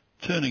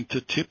 Turning to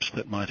tips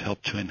that might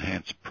help to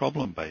enhance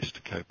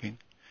problem-based coping,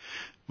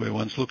 where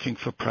one's looking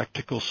for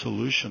practical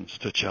solutions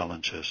to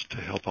challenges to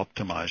help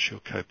optimize your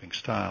coping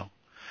style.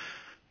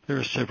 There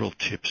are several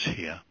tips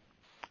here.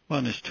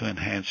 One is to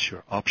enhance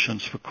your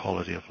options for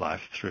quality of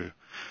life through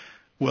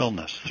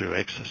wellness, through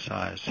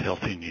exercise,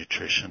 healthy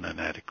nutrition,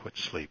 and adequate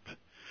sleep.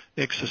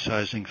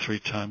 Exercising 3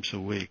 times a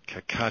week,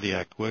 a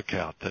cardiac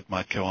workout that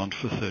might go on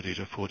for 30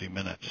 to 40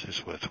 minutes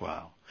is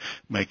worthwhile.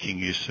 Making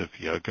use of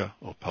yoga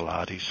or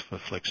Pilates for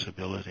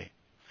flexibility.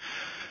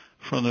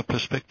 From the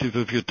perspective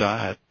of your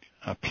diet,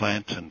 a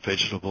plant and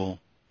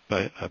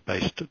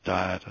vegetable-based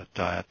diet, a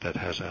diet that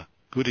has a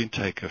good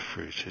intake of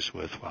fruit is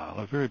worthwhile,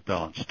 a very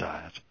balanced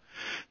diet.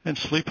 And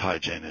sleep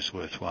hygiene is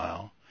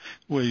worthwhile,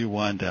 where you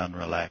wind down,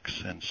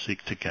 relax, and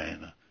seek to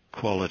gain a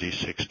quality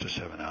 6 to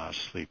 7 hours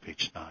sleep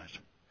each night.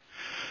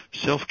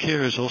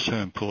 Self-care is also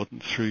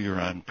important through your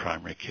own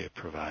primary care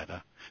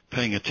provider,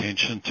 paying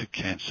attention to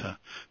cancer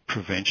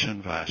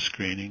prevention via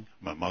screening,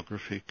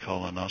 mammography,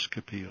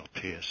 colonoscopy, or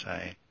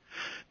PSA,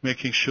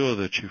 making sure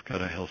that you've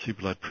got a healthy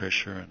blood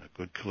pressure and a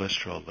good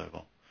cholesterol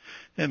level,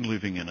 and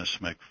living in a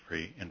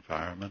smoke-free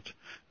environment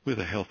with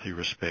a healthy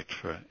respect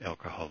for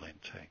alcohol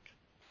intake.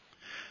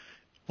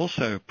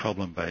 Also, a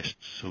problem-based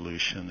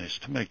solution is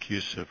to make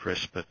use of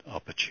respite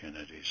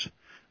opportunities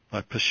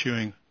by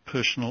pursuing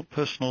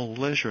personal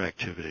leisure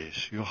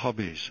activities, your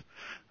hobbies,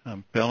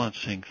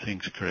 balancing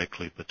things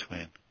correctly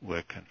between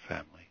work and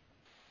family.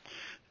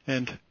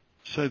 And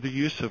so the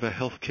use of a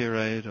healthcare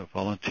aide, a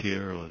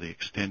volunteer, or the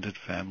extended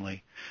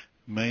family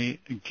may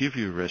give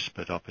you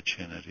respite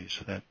opportunities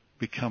that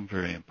become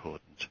very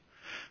important.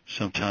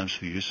 Sometimes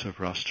the use of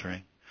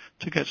rostering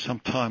to get some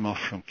time off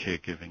from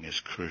caregiving is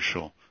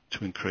crucial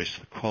to increase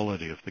the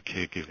quality of the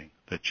caregiving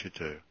that you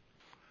do.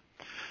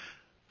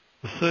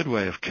 The third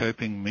way of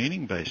coping,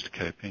 meaning-based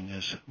coping,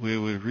 is where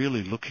we're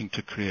really looking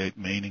to create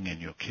meaning in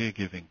your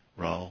caregiving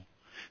role,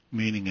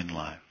 meaning in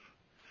life.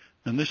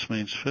 And this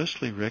means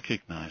firstly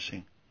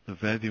recognizing the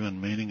value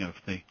and meaning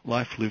of the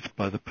life lived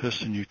by the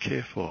person you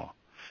care for,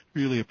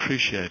 really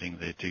appreciating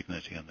their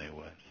dignity and their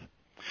worth.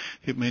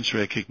 It means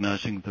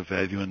recognizing the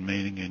value and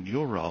meaning in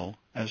your role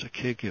as a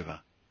caregiver.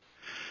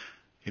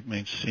 It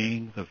means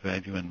seeing the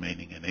value and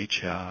meaning in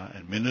each hour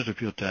and minute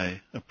of your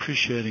day,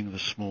 appreciating the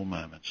small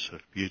moments of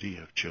beauty,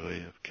 of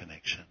joy, of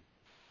connection.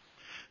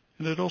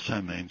 And it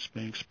also means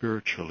being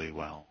spiritually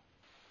well,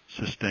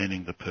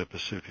 sustaining the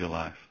purpose of your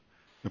life,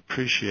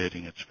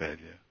 appreciating its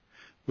value,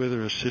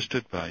 whether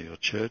assisted by your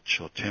church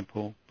or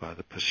temple, by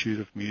the pursuit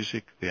of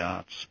music, the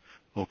arts,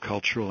 or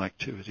cultural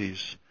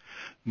activities.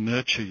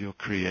 Nurture your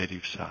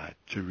creative side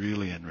to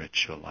really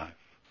enrich your life.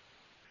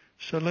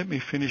 So let me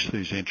finish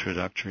these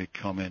introductory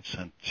comments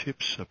and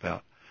tips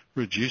about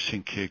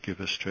reducing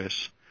caregiver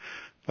stress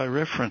by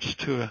reference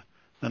to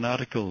an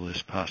article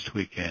this past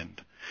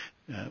weekend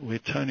where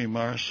Toni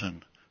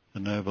Morrison, the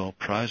Nobel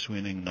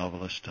Prize-winning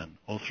novelist and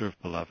author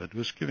of Beloved,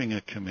 was giving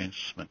a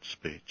commencement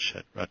speech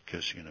at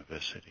Rutgers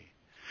University.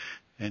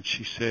 And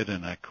she said,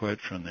 and I quote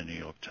from the New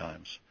York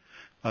Times,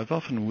 "I've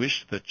often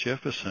wished that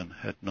Jefferson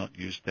had not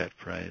used that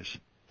phrase,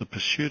 the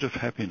pursuit of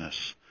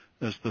happiness,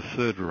 as the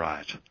third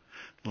right,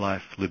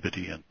 life,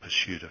 liberty, and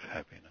pursuit of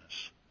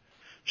happiness."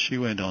 She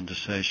went on to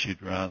say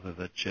she'd rather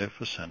that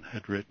Jefferson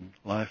had written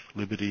life,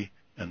 liberty,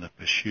 and the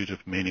pursuit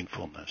of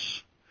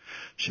meaningfulness.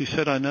 She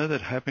said, "I know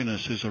that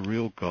happiness is a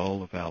real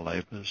goal of our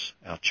labors,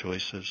 our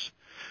choices,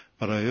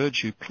 but I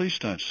urge you, please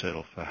don't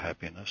settle for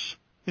happiness.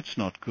 It's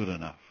not good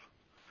enough.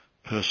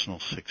 Personal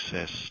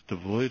success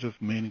devoid of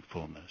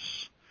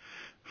meaningfulness,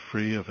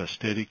 free of a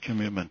steady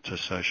commitment to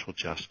social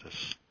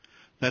justice.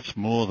 That's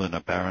more than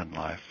a barren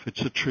life.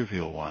 It's a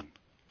trivial one.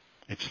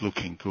 It's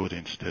looking good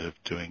instead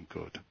of doing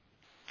good."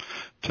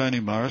 Toni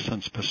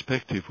Morrison's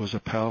perspective was a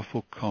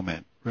powerful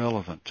comment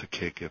relevant to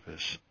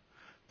caregivers,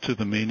 to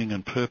the meaning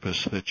and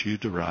purpose that you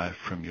derive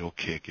from your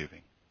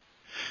caregiving.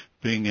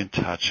 Being in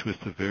touch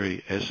with the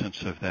very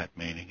essence of that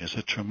meaning is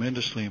a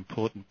tremendously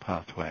important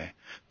pathway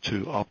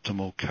to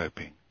optimal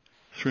coping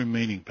through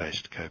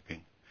meaning-based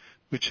coping,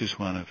 which is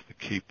one of the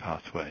key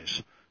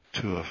pathways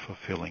to a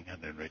fulfilling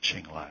and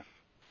enriching life.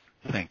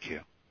 Thank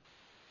you.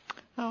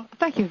 Oh,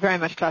 thank you very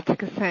much, Dr.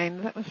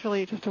 Kassane. That was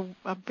really just an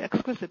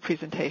exquisite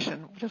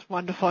presentation, just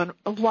wonderful,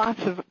 and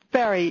lots of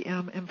very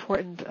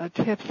important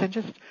tips and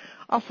just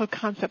also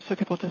concepts for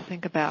people to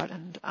think about.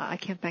 And I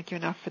can't thank you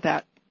enough for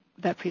that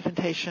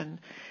presentation.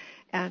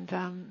 And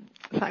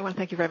so I want to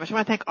thank you very much. I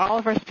want to thank all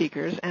of our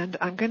speakers, and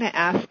I'm going to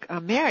ask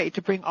Mary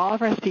to bring all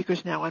of our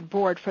speakers now on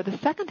board for the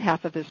second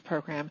half of this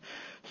program.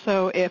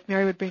 So if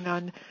Mary would bring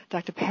on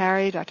Dr.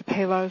 Parry, Dr.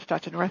 Palos,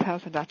 Dr.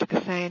 Northhouse, and Dr.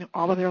 Kassane,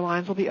 all of their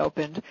lines will be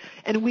opened.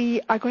 And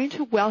we are going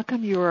to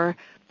welcome your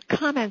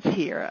comments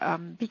here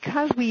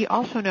because we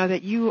also know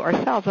that you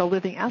yourselves are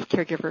living as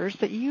caregivers,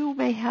 that you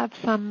may have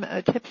some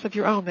tips of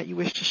your own that you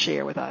wish to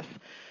share with us.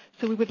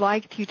 So we would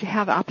like you to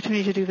have the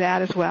opportunity to do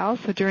that as well.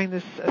 So during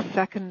this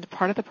second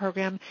part of the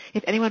program,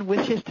 if anyone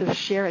wishes to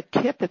share a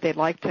tip that they'd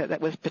like to,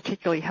 that was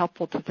particularly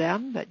helpful to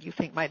them, that you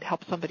think might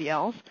help somebody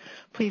else,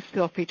 please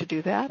feel free to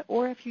do that.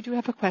 Or if you do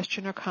have a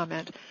question or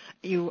comment,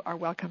 you are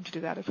welcome to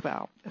do that as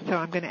well. So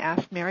I'm going to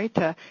ask Mary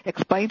to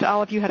explain to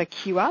all of you how to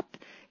queue up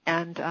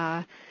and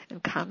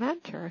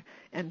comment,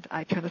 and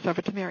I turn this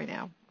over to Mary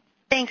now.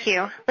 Thank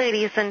you.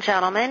 Ladies and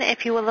gentlemen,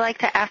 if you would like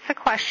to ask a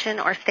question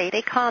or state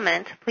a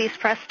comment, please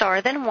press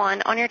star then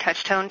 1 on your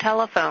touch-tone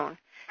telephone.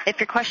 If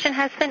your question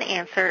has been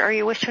answered or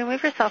you wish to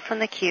remove yourself from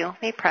the queue, you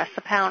may press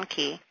the pound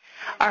key.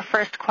 Our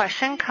first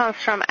question comes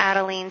from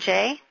Adeline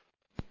J.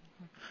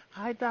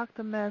 Hi,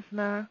 Dr.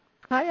 Mesner.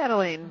 Hi,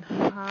 Adeline.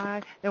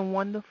 Hi, and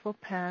wonderful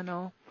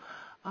panel.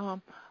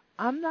 I'm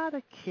not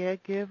a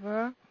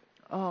caregiver.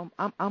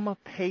 I'm a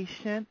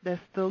patient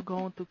that's still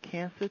going through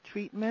cancer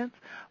treatments,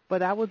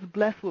 but I was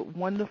blessed with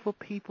wonderful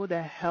people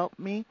that helped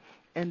me.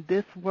 In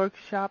this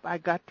workshop, I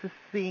got to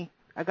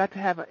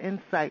have an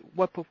insight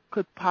what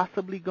could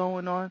possibly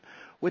going on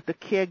with the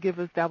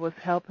caregivers that was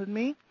helping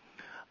me.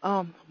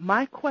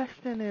 My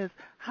question is,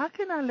 how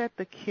can I let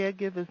the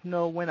caregivers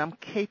know when I'm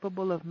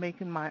capable of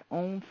making my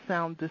own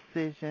sound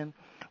decision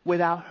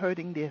without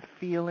hurting their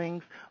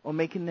feelings or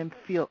making them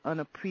feel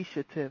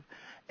unappreciative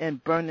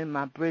and burning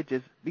my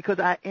bridges? Because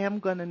I am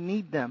going to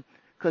need them,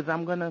 because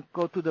I'm going to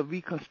go through the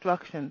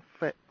reconstruction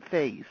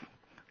phase.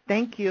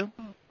 Thank you.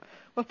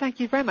 Well, thank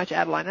you very much,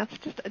 Adeline.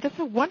 That's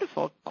a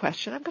wonderful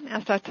question. I'm going to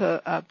ask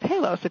Dr.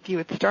 Palos if you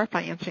would start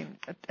by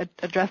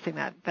addressing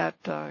that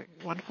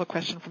wonderful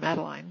question from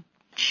Adeline.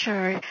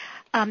 Sure.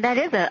 That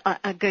is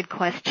a good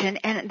question,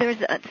 and there's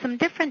some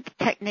different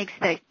techniques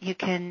that you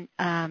can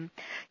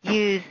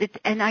use,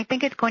 and I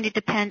think it's going to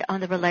depend on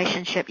the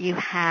relationship you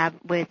have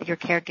with your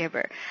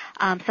caregiver.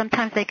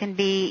 Sometimes they can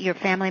be your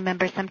family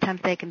members,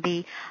 sometimes they can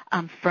be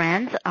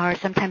friends, or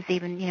sometimes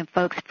even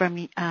folks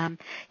from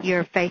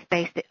your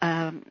faith-based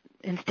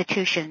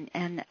institution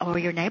or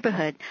your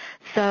neighborhood.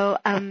 So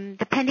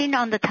depending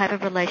on the type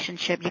of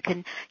relationship, you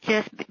can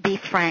just be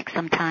frank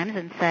sometimes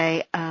and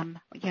say,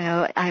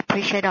 I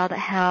appreciate all the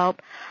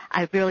help.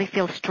 I really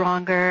feel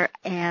stronger,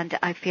 and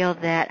I feel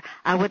that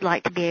I would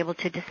like to be able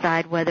to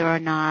decide whether or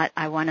not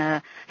I want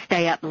to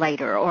stay up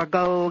later or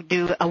go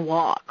do a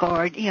walk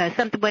or,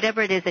 something,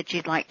 whatever it is that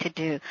you'd like to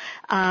do.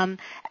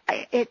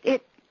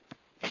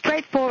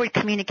 Straightforward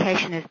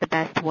communication is the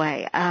best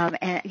way. And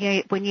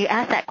when you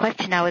asked that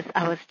question, I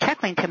was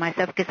chuckling to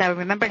myself because I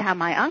remembered how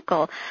my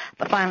uncle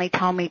finally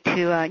told me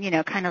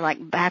to, kind of like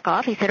back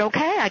off. He said,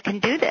 "Okay, I can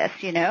do this,"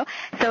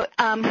 So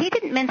he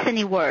didn't mince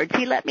any words.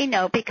 He let me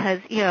know because,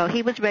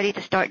 he was ready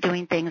to start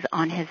doing things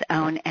on his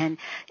own, and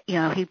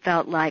he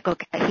felt like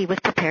he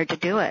was prepared to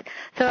do it.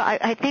 So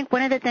I think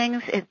one of the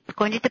things is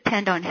going to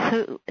depend on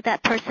who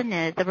that person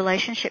is, the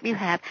relationship you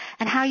have,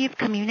 and how you've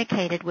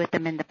communicated with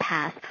them in the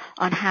past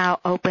on how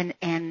open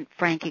and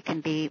frank you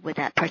can be with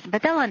that person.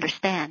 But they'll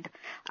understand,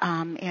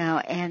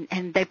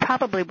 and they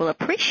probably will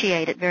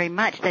appreciate it very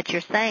much that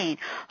you're saying,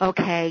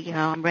 okay,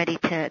 I'm ready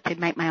to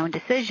make my own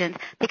decisions,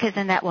 because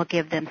then that will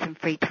give them some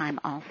free time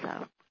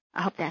also.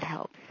 I hope that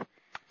helps.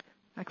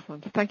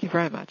 Excellent. Thank you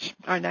very much.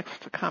 Our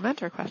next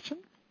comment or question?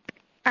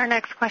 Our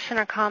next question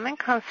or comment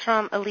comes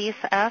from Elise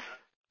F.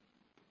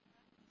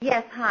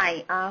 Yes,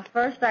 hi.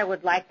 First, I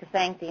would like to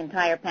thank the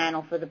entire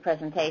panel for the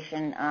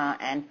presentation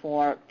and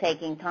for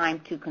taking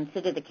time to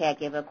consider the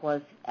caregiver,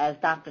 because, as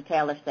Dr.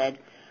 Taylor said,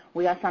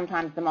 we are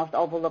sometimes the most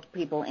overlooked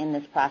people in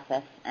this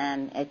process,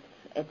 and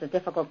it's a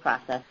difficult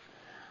process.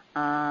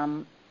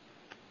 My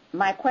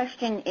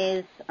question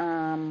is,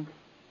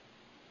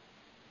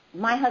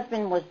 my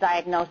husband was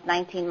diagnosed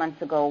 19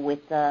 months ago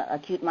with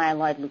acute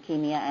myeloid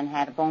leukemia and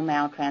had a bone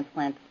marrow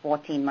transplant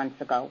 14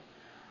 months ago.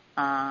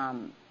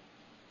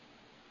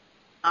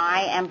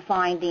 I am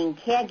finding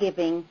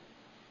caregiving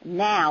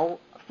now,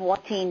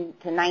 14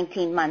 to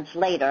 19 months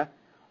later,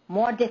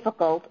 more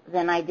difficult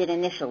than I did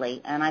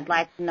initially, and I'd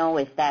like to know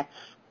if that's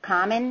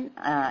common,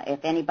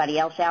 if anybody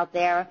else out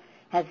there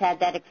has had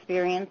that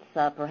experience.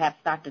 Perhaps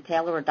Dr.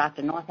 Taylor or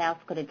Dr. Northouse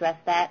could address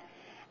that.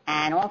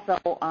 And also,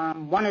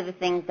 one of the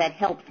things that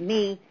helped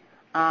me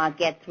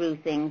get through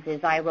things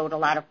is I wrote a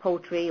lot of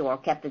poetry or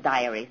kept a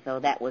diary, so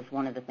that was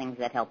one of the things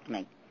that helped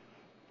me.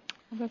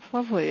 Well, that's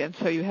lovely, and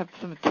so you have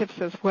some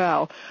tips as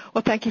well.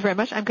 Well, thank you very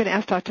much. I'm going to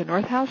ask Dr.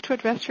 Northouse to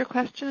address your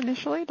question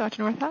initially.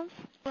 Dr. Northouse?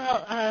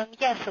 Well,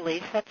 yes,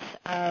 Elise,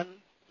 I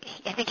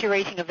think you're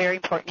raising a very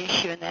important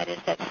issue, and that is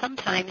that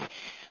sometimes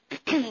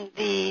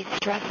the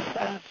stress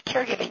of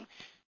caregiving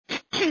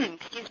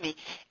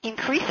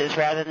increases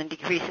rather than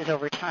decreases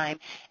over time.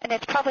 And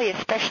that's probably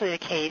especially the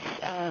case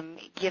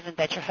given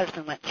that your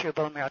husband went through a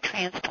bone marrow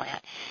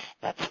transplant.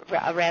 That's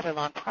a rather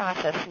long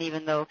process, and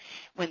even though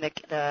when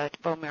the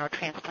bone marrow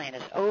transplant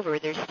is over,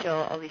 there's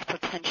still all these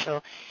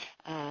potential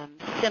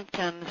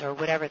symptoms or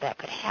whatever that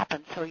could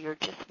happen, so you're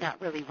just not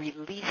really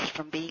released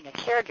from being a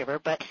caregiver,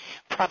 but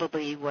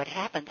probably what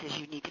happens is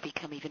you need to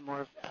become even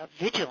more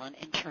vigilant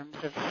in terms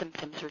of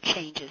symptoms or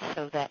changes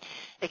so that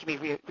they can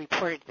be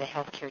reported to the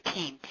healthcare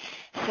team.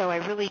 So I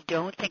really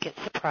don't think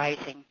it's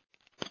surprising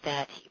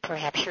that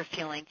perhaps you're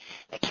feeling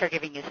that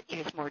caregiving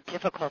is more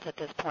difficult at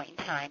this point in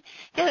time.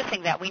 The other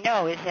thing that we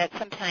know is that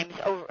sometimes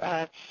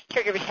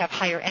caregivers have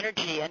higher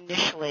energy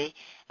initially.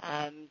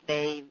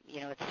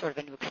 It's sort of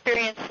a new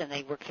experience, and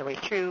they work their way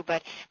through.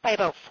 But by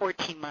about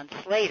 14 months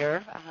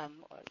later,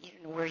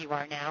 where you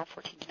are now,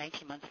 14 to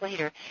 19 months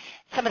later,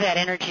 some of that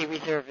energy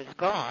reserve is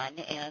gone,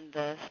 and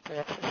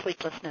perhaps the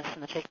sleeplessness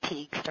and the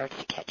fatigue starts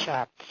to catch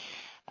up.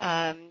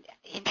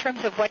 In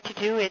terms of what to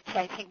do,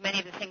 I think many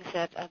of the things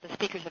that the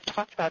speakers have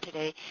talked about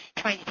today,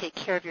 trying to take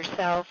care of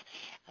yourself,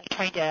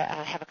 trying to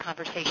have a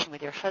conversation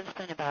with your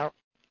husband about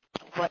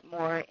what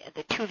more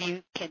the two of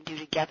you can do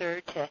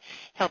together to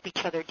help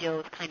each other deal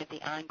with kind of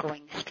the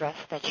ongoing stress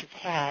that you've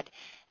had,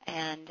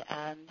 and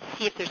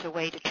see if there's a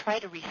way to try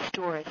to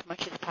restore as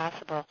much as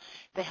possible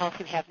the health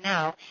you have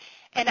now.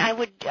 And I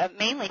would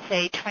mainly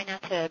say try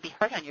not to be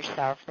hard on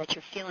yourself that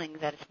you're feeling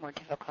that it's more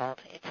difficult.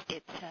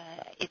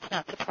 It's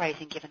not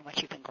surprising given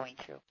what you've been going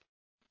through.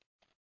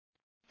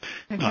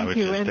 I would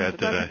just add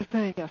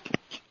that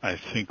I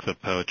think the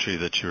poetry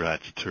that you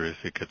write is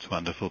terrific. It's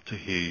wonderful to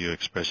hear you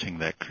expressing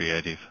that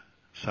creative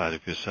side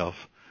of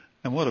yourself.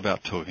 And what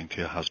about talking to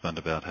your husband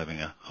about having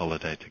a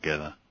holiday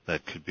together?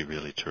 That could be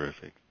really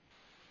terrific.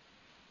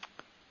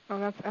 Oh,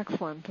 that's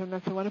excellent, and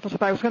that's a wonderful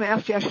tip. I was going to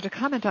ask you actually to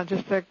comment on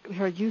just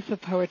her use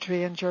of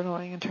poetry and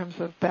journaling in terms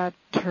of that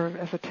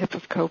as a tip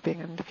of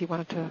coping, and if you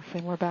wanted to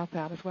say more about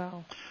that as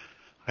well.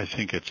 I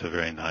think it's a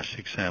very nice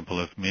example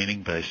of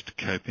meaning-based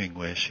coping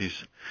where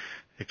she's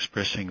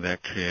expressing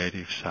that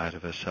creative side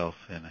of herself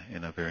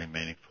in a very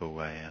meaningful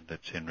way, and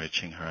it's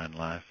enriching her own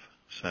life.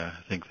 So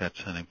I think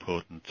that's an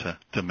important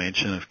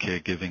dimension of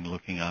caregiving,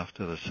 looking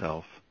after the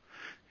self,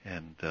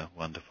 and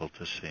wonderful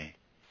to see.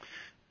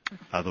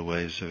 Other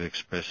ways of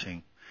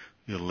expressing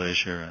your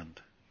leisure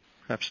and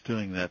perhaps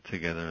doing that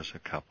together as a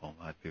couple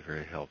might be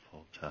very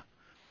helpful to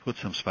put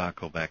some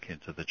sparkle back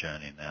into the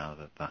journey now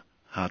that the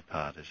hard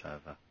part is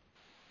over.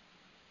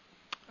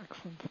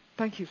 Excellent.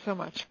 Thank you so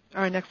much.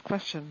 Our next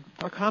question,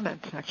 or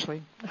comment,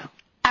 actually.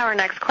 Our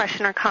next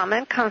question or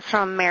comment comes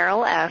from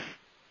Meryl F.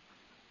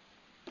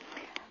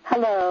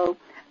 Hello.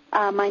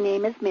 My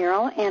name is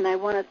Meryl, and I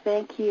want to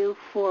thank you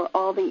for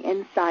all the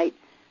insight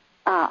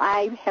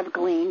I have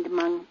gleaned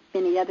among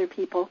many other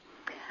people.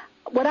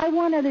 What I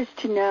want others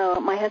to know,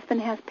 my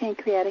husband has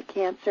pancreatic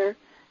cancer,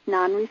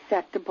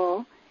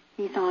 non-resectable.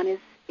 He's on his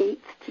 8th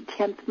to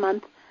 10th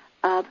month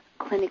of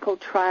clinical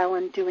trial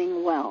and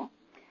doing well.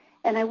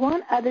 And I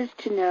want others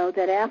to know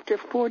that after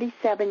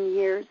 47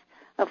 years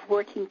of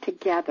working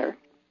together,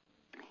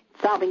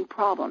 solving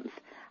problems,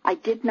 I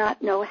did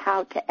not know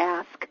how to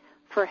ask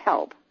for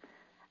help.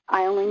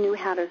 I only knew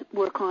how to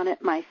work on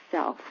it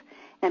myself.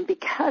 And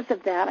because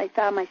of that, I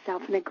found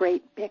myself in a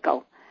great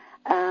pickle.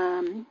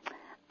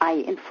 I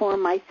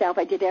informed myself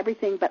I did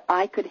everything, but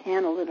I could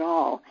handle it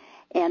all,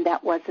 and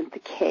that wasn't the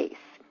case.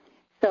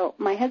 So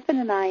my husband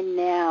and I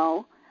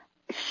now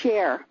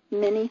share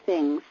many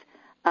things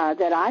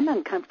that I'm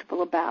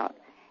uncomfortable about,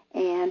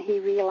 and he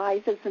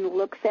realizes and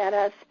looks at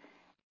us,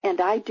 and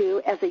I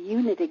do, as a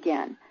unit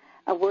again,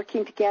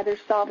 working together,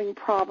 solving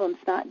problems,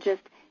 not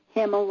just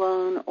him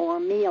alone or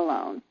me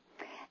alone.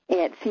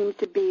 It seems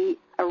to be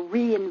a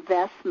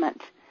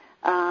reinvestment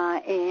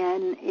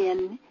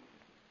in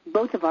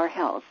both of our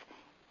health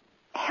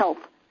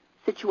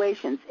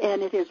situations,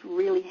 and it has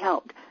really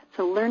helped.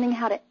 So learning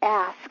how to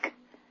ask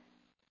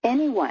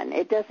anyone,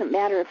 it doesn't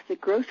matter if it's a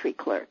grocery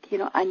clerk,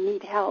 I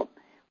need help,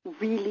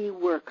 really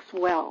works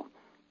well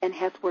and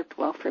has worked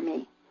well for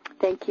me.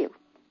 Thank you.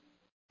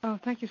 Oh,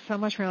 thank you so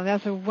much, Marilyn.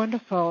 That's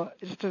wonderful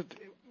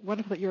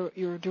that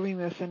you're doing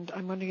this, and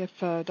I'm wondering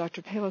if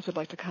Dr. Palos would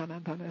like to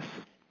comment on this.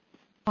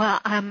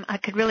 Well, I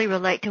could really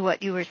relate to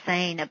what you were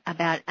saying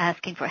about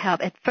asking for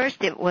help. At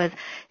first, it was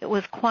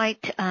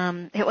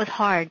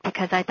hard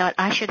because I thought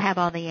I should have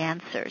all the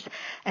answers,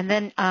 and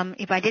then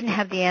if I didn't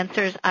have the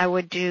answers, I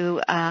would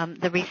do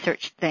the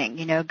research thing,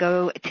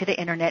 go to the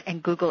internet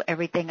and Google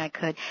everything I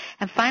could.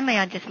 And finally,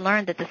 I just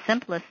learned that the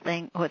simplest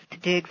thing was to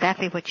do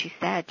exactly what you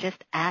said,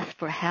 just ask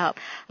for help.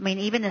 I mean,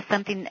 even if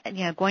something,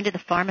 going to the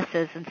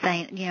pharmacist and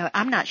saying,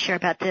 I'm not sure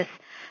about this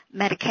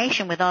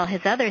medication with all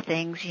his other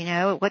things,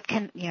 what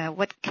can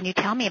you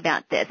tell me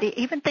about this?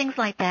 Even things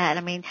like that.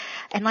 I mean,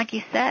 and like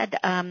you said,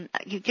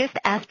 you just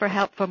ask for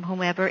help from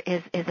whomever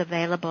is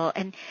available.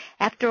 And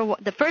after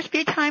the first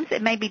few times,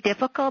 it may be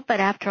difficult, but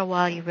after a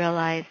while, you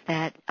realize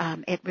that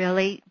it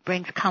really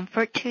brings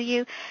comfort to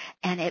you,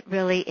 and it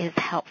really is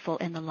helpful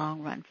in the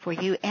long run for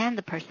you and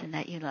the person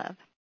that you love.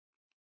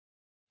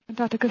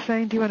 Dr.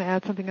 Kassane, do you want to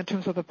add something in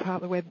terms of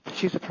the way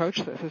she's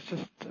approached this? It's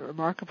just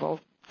remarkable.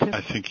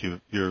 I think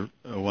you're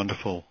a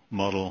wonderful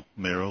model,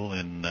 Meryl,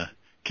 in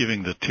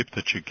giving the tip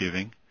that you're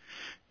giving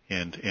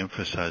and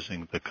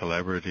emphasizing the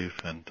collaborative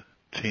and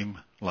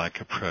team-like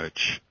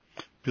approach.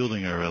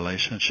 Building a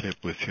relationship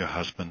with your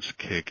husband's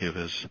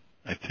caregivers,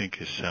 I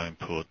think, is so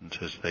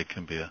important, as they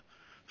can be a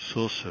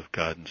source of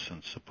guidance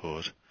and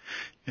support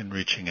in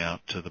reaching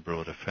out to the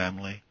broader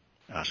family,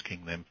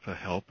 asking them for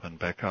help and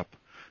backup,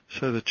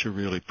 so that you're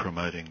really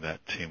promoting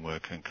that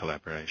teamwork and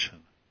collaboration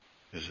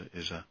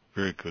is a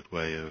very good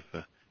way of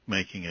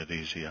making it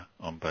easier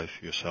on both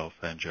yourself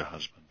and your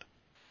husband.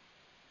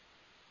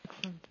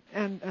 Excellent.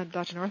 And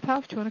Dr.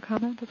 Northouse, do you want to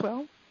comment as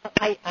well?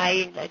 I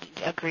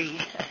agree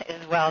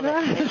as well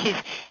that she's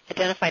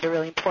identified a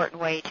really important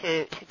way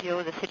to deal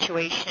with the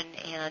situation,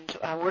 and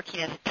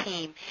working as a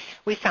team,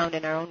 we found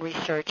in our own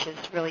research, is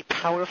really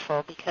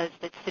powerful because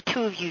it's the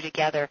two of you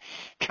together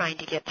trying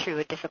to get through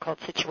a difficult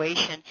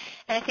situation.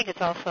 And I think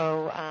it's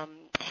also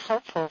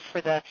helpful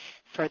for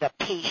the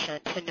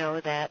patient to know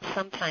that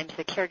sometimes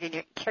the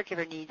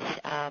caregiver needs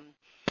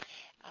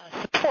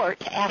support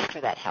to ask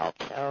for that help.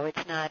 So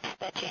it's not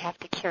that you have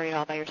to carry it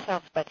all by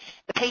yourself, but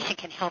the patient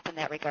can help in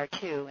that regard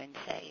too, and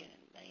say,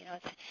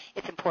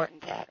 it's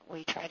important that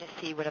we try to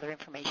see what other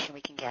information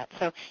we can get.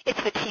 So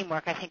it's the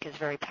teamwork, I think, is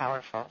very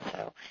powerful.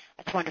 So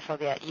it's wonderful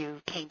that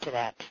you came to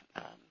that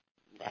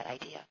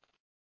idea.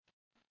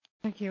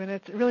 Thank you, and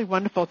it's really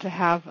wonderful to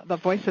have the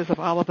voices of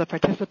all of the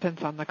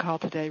participants on the call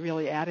today,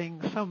 really adding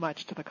so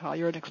much to the call.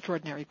 You're an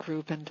extraordinary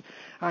group. And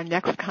our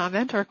next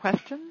comment or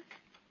question?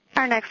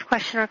 Our next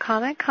question or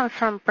comment comes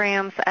from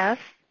Brams S.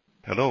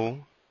 Hello.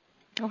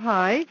 Oh,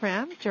 hi,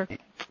 Brams. Your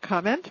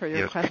comment or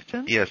your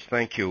question? Yes,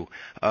 thank you.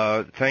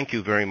 Thank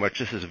you very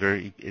much.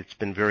 It's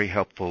been very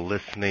helpful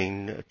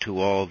listening to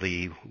all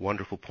the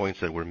wonderful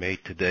points that were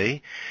made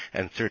today,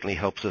 and certainly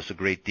helps us a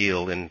great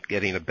deal in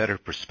getting a better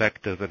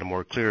perspective and a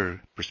more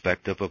clear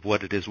perspective of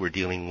what it is we're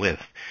dealing with.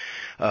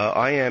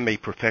 I am a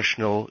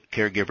professional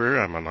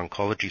caregiver. I'm an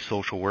oncology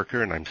social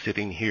worker, and I'm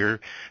sitting here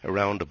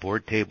around a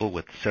board table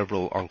with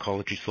several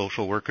oncology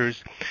social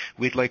workers.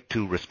 We'd like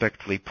to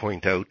respectfully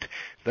point out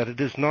that it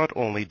is not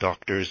only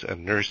doctors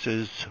and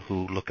nurses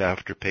who look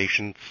after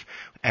patients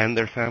and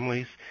their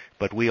families,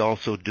 but we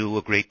also do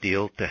a great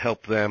deal to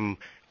help them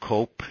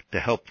cope, to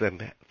help them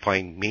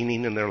find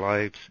meaning in their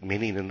lives,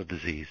 meaning in the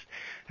disease.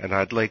 And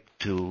I'd like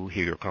to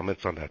hear your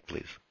comments on that,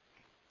 please.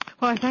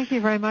 Well, thank you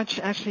very much,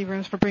 actually,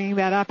 Rose, for bringing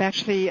that up.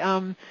 Actually,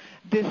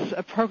 this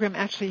program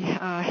actually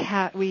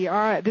we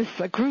are this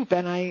group,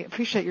 and I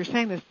appreciate your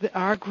saying this.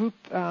 Our group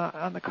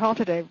on the call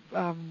today,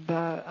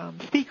 the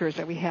speakers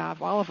that we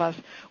have, all of us,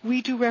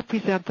 we do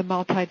represent the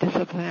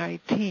multidisciplinary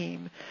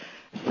team.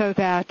 So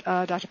that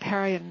Dr.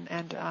 Perry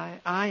and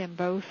I am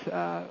both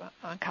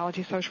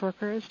oncology social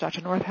workers.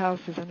 Dr. Northhouse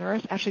is a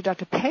nurse. Actually,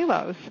 Dr.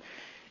 Palos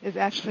is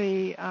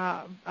actually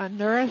a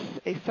nurse,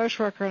 a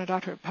social worker, and a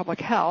doctor of public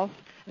health.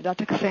 And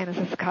Dr. Kassane is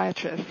a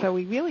psychiatrist. So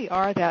we really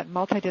are that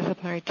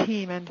multidisciplinary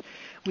team, and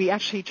we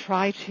actually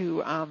try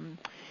to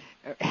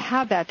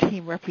have that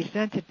team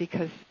represented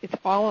because it's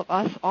all of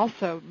us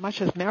also,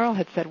 much as Meryl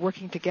had said,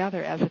 working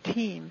together as a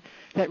team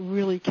that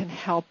really can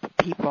help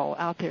people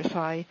out there. So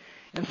I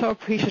am so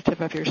appreciative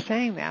of your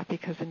saying that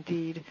because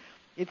indeed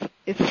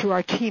it's through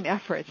our team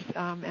efforts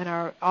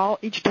and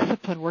each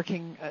discipline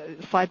working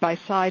side by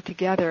side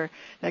together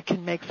that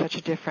can make such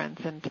a difference.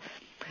 And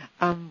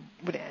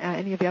would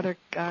any of the other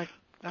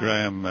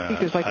Graham,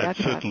 speakers like to add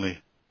to that?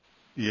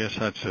 Yes,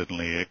 I'd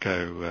certainly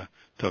echo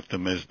Dr.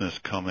 Mesner's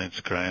comments,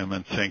 Graham,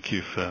 and thank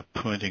you for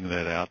pointing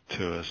that out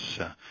to us.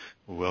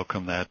 We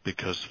welcome that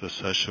because the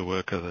social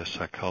worker, the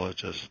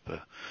psychologist,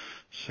 the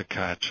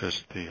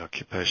psychiatrist, the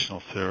occupational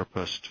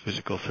therapist,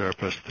 physical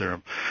therapist, there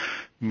are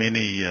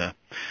many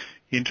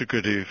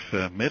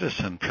integrative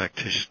medicine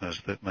practitioners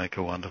that make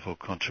a wonderful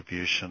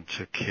contribution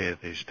to care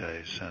these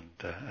days. And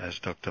as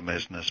Dr.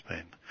 Mesner's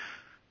been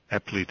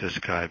aptly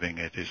describing,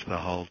 it is the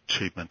whole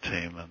treatment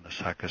team and the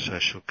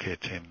psychosocial care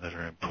team that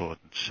are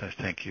important. So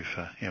thank you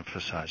for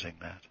emphasizing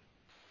that.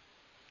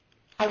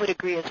 I would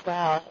agree as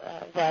well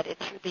that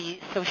it's the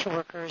social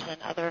workers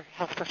and other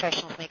health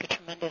professionals make a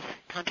tremendous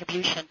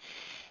contribution.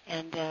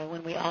 And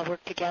when we all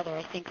work together,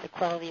 I think the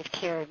quality of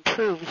care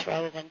improves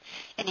rather than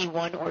any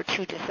one or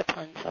two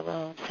disciplines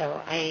alone.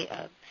 So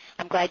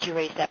I'm glad you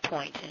raised that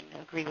point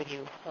and agree with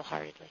you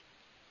wholeheartedly.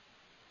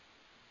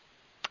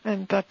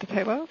 And Dr.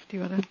 Palos, do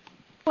you want to?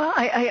 Well,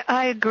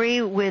 I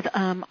agree with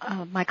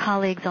my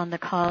colleagues on the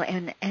call,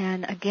 and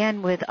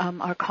again with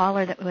our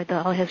caller with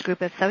all his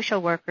group of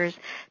social workers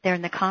there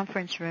in the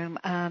conference room.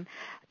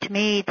 To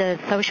me, the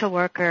social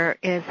worker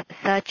is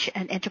such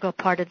an integral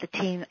part of the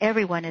team.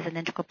 Everyone is an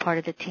integral part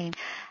of the team,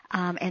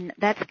 and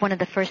that's one of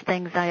the first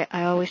things I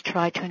always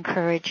try to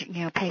encourage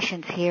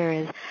patients here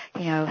is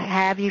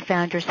have you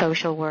found your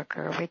social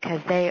worker,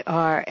 because they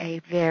are a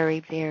very,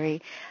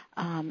 very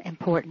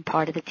important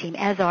part of the team,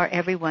 as are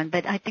everyone.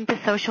 But I think the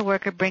social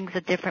worker brings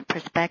a different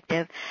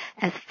perspective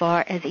as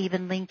far as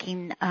even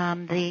linking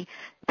the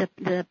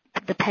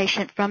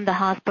patient from the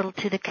hospital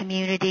to the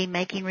community,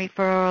 making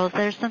referrals.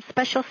 There's some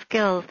special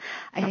skills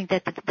I think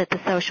that the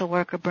social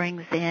worker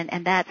brings in,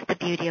 and that's the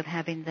beauty of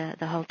having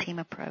the whole team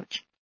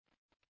approach.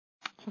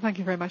 So thank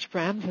you very much,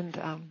 Brams, and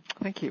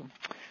thank you.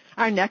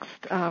 Our next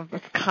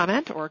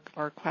comment or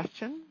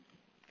question.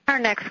 Our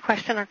next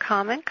question or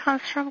comment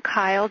comes from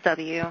Kyle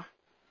W.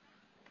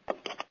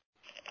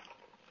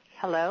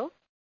 Hello.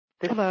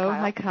 Hello.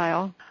 Hi,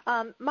 Kyle.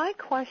 My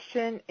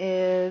question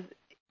is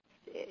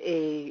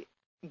a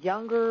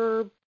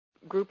younger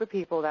group of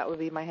people, that would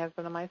be my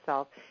husband and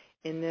myself,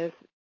 in this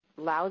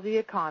lousy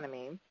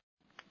economy.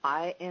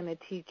 I am a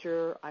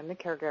teacher. I'm the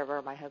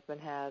caregiver. My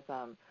husband has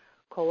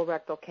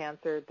colorectal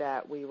cancer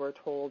that we were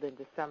told in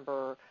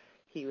December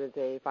he was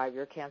a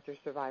 5-year cancer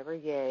survivor,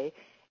 yay,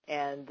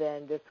 and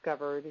then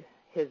discovered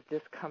his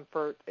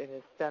discomfort in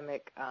his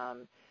stomach.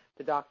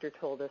 The doctor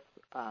told us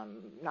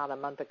not a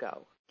month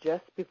ago,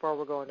 just before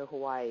we're going to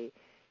Hawaii,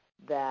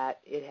 that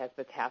it has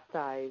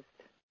metastasized,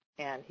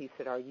 and he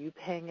said, are you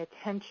paying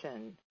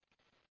attention?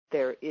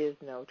 There is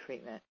no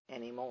treatment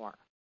anymore.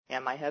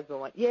 And my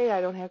husband went, yay,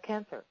 I don't have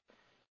cancer.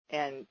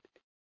 And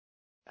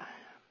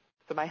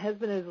so my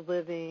husband is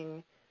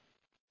living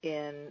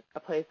in a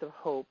place of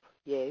hope,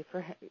 yay,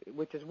 for him,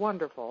 which is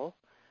wonderful,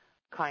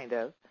 kind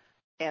of.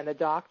 And the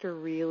doctor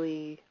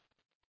really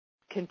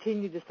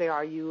continued to say,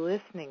 are you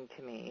listening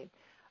to me?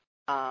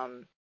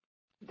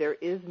 There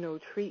is no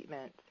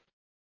treatment.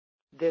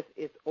 This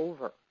is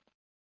over.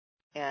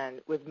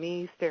 And with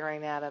me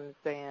staring at him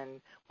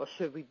saying, well,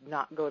 should we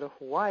not go to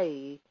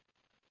Hawaii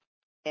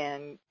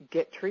and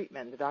get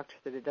treatment? The doctor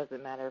said it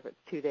doesn't matter if it's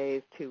 2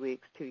 days, 2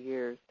 weeks, 2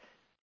 years.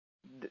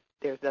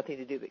 There's nothing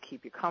to do but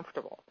keep you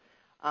comfortable.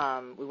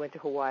 We went to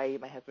Hawaii.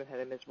 My husband had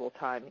a miserable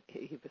time.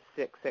 He was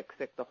sick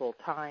the whole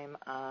time.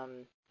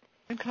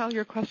 And Kyle,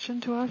 your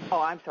question to us? Oh,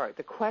 I'm sorry.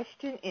 The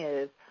question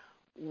is,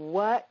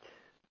 where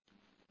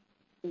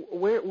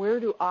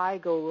do I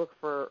go look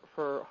for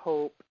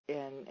hope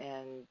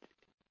and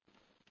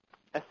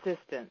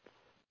assistance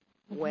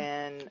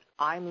when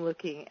I'm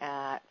looking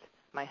at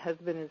my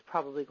husband is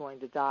probably going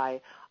to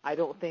die? I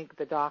don't think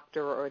the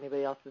doctor or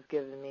anybody else has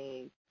given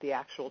me the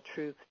actual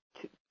truth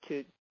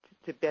to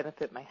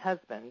benefit my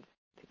husband,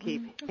 to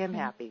keep him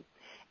happy.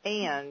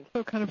 And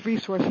so kind of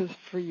resources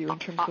for you in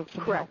terms of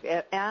some correct.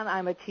 help. And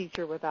I'm a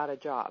teacher without a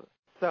job.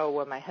 So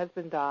when my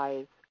husband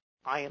dies,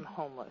 I am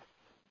homeless.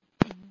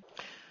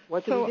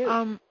 What do we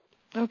do?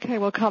 Okay,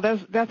 well, Carl,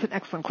 that's an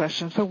excellent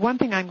question. So one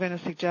thing I'm going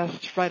to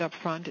suggest right up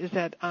front is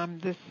that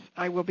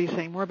I will be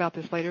saying more about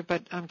this later,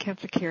 but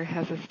Cancer Care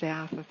has a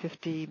staff of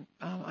 50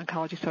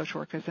 oncology social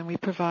workers, and we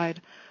provide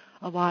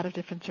a lot of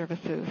different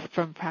services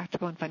from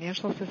practical and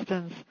financial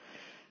assistance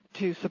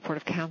to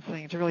supportive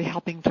counseling, to really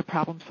helping to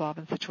problem solve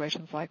in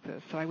situations like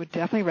this. So I would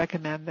definitely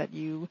recommend that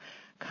you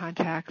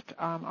contact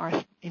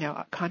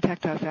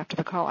contact us after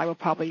the call. I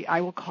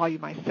will call you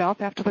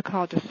myself after the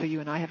call just so you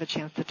and I have a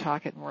chance to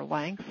talk at more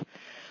length.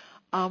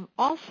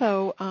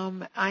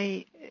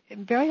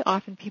 Very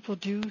often people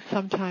do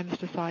sometimes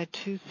decide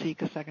to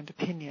seek a second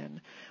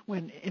opinion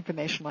when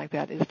information like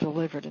that is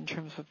delivered in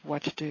terms of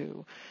what to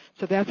do.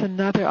 So that's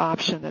another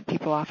option that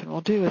people often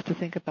will do, is to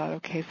think about,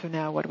 okay, so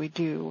now what do we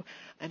do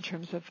in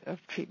terms of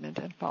treatment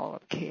and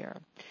follow-up care?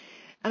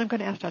 And I'm going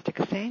to ask Dr.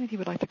 Kassane if he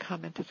would like to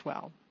comment as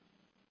well.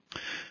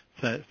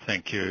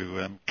 Thank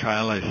you.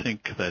 Kyle, I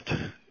think that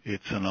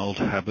it's an old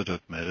habit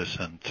of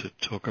medicine to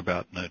talk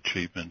about no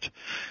treatment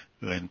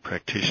when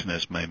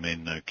practitioners may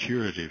mean no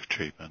curative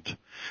treatment,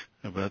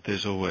 but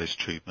there's always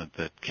treatment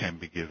that can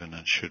be given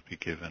and should be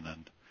given,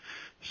 and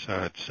so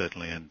I'd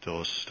certainly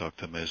endorse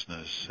Dr.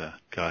 Mesner's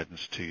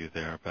guidance to you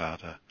there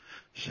about a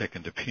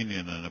second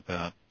opinion and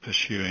about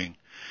pursuing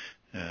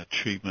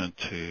treatment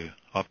to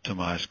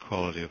optimize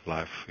quality of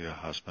life for your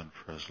husband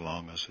for as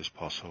long as is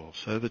possible,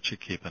 so that you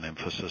keep an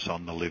emphasis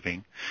on the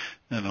living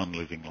and on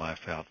living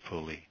life out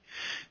fully.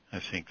 I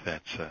think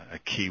that's a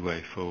key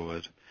way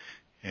forward,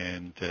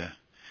 and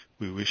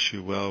we wish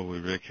you well. We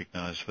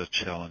recognize the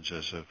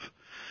challenges of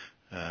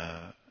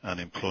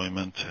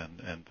unemployment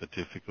and the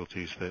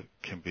difficulties that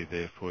can be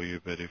there for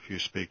you, but if you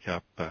speak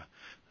up,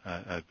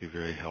 I'd be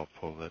very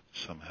helpful that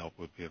some help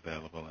would be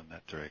available in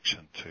that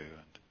direction too.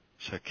 And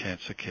so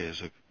Cancer Care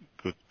is a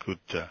good group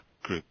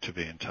to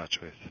be in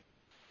touch with.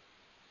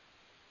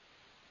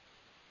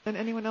 And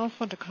anyone else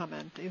want to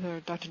comment,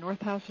 either Dr.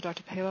 Northhouse or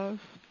Dr. Palos?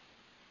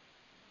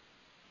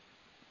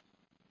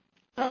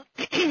 Well,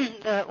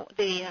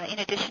 in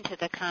addition to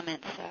the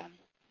comments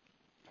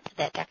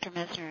that Dr.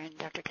 Mesner and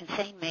Dr.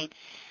 Kassane made,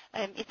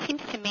 it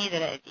seems to me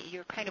that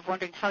you're kind of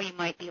wondering how you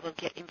might be able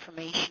to get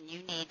information.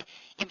 You need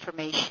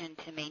information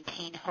to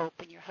maintain hope,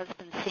 and your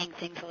husband's seeing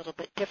things a little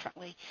bit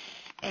differently.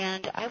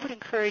 And I would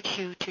encourage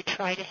you to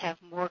try to have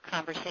more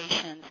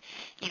conversations.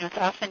 It's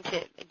often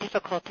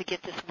difficult to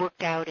get this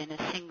worked out in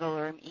a single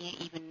or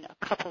even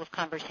a couple of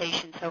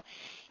conversations. So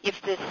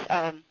if this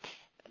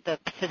the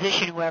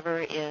physician, whoever,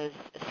 is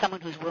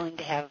someone who's willing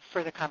to have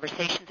further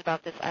conversations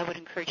about this, I would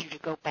encourage you to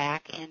go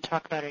back and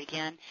talk about it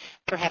again.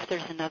 Perhaps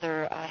there's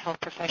another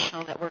health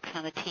professional that works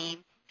on the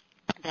team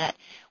that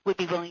would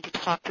be willing to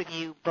talk with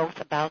you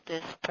both about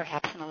this,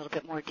 perhaps in a little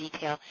bit more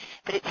detail.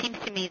 But it seems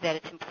to me that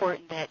it's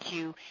important that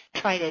you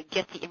try to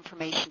get the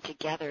information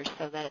together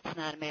so that it's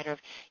not a matter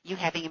of you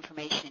having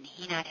information and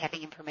he not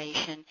having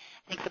information.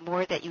 I think the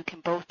more that you can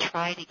both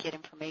try to get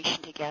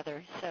information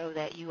together so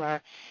that you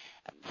are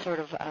sort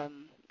of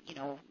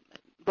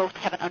both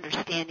have an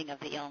understanding of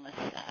the illness,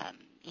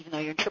 even though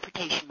your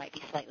interpretation might be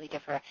slightly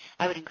different.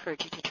 I would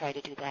encourage you to try to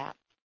do that.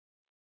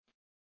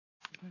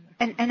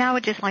 And I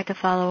would just like to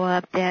follow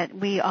up that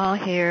we all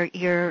hear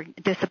your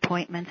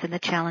disappointments and the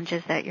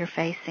challenges that you're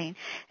facing,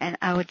 and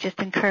I would just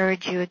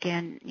encourage you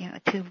again,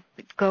 to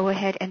go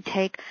ahead and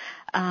take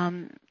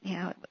I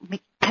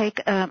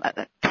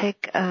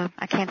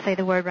can't say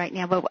the word right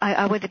now, but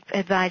I would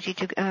advise you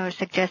to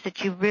suggest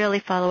that you really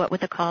follow up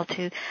with a call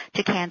to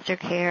Cancer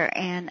Care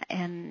and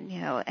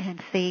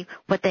see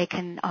what they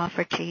can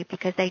offer to you,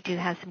 because they do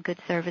have some good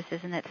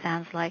services, and it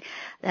sounds like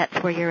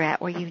that's where you're at,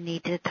 where you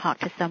need to talk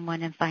to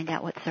someone and find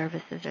out what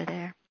services are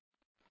there.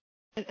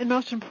 And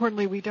most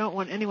importantly, we don't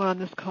want anyone on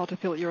this call to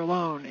feel that you're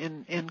alone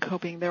in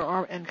coping.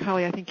 And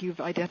Kylie, I think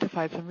you've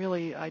identified some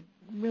really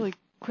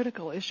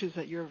critical issues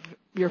that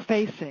you're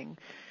facing.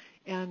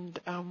 And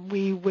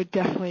we would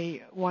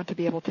definitely want to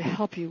be able to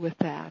help you with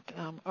that,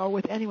 or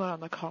with anyone on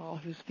the call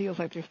who feels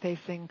like they're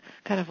facing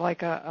kind of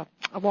like a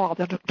wall,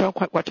 they don't know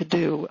quite what to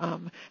do.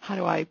 How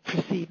do I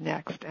proceed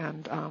next?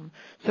 And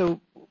so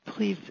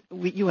please,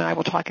 you and I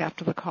will talk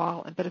after the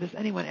call. But if there's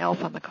anyone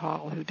else on the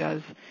call who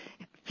does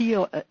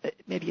feel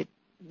maybe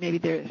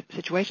their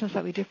situation is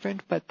slightly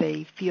different, but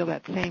they feel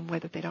that same way,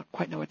 that they don't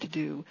quite know what to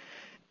do,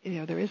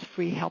 there is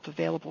free help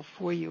available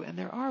for you, and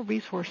there are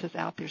resources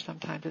out there.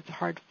 Sometimes it's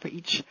hard for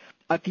each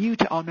of you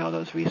to all know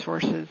those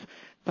resources,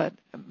 but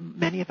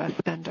many of us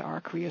spend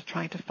our careers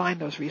trying to find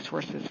those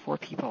resources for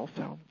people.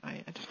 So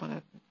I just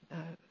want to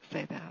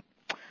say that.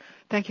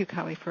 Thank you,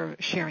 Kylie, for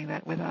sharing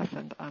that with us,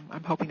 and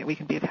I'm hoping that we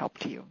can be of help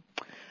to you.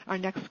 Our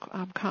next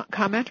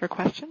comment or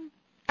question?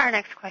 Our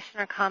next question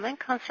or comment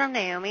comes from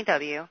Naomi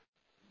W.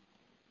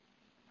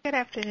 Good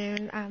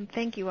afternoon.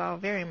 Thank you all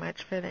very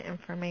much for the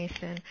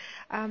information.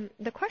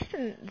 The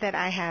question that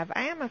I have,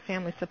 I am a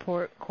family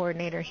support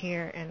coordinator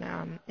here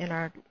in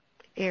our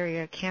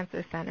area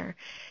cancer center,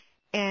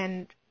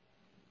 and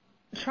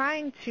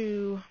trying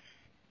to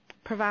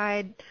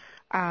provide,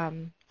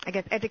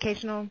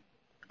 educational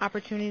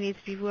opportunities,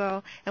 if you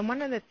will. And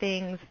one of the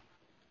things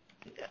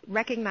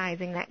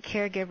recognizing that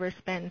caregivers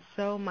spend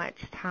so much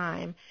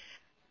time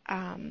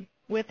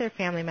with their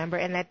family member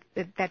and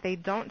that they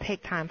don't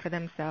take time for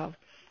themselves.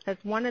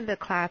 That's one of the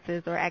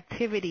classes or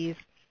activities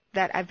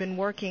that I've been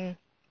working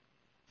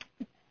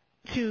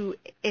to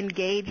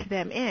engage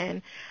them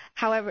in.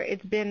 However,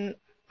 it's been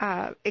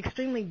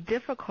extremely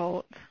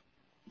difficult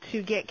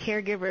to get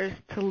caregivers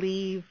to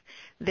leave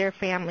their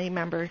family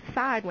member's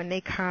side when they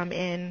come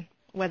in,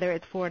 whether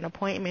it's for an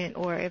appointment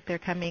or if they're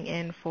coming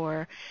in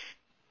for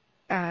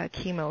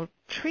chemo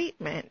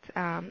treatment.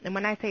 And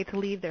when I say to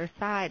leave their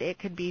side, it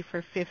could be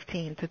for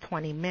 15 to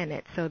 20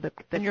 minutes. So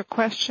and your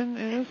question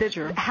is?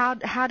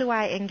 How do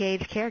I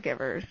engage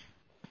caregivers?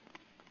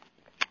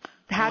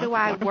 How do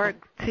I work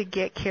to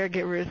get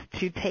caregivers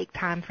to take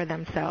time for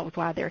themselves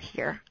while they're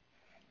here?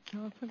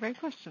 Oh, that's a great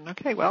question.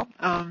 Okay, well,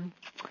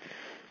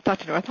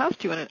 Dr. Northouse,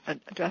 do you want to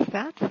address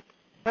that?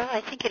 Well,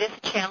 I think it is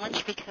a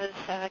challenge because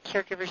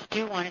caregivers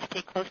do want to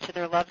stay close to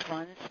their loved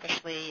ones,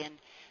 especially in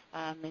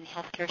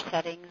healthcare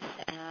settings.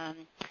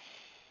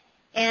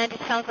 And it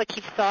sounds like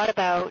you've thought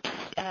about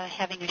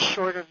having a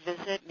shorter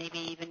visit, maybe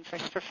even for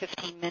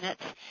 15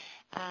 minutes.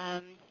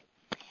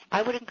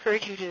 I would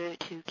encourage you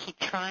to keep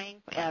trying,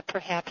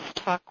 perhaps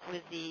talk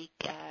with the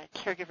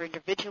caregiver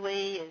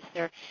individually. Is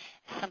there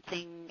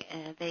something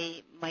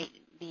they might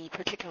be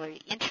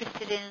particularly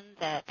interested in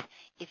that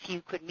if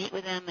you could meet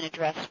with them and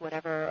address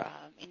whatever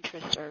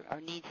interests or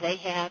needs they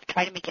have,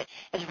 try to make it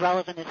as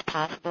relevant as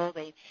possible.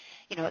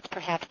 It's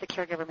perhaps the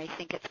caregiver may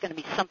think it's going to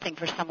be something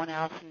for someone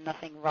else and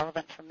nothing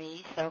relevant for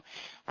me. So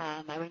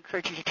I would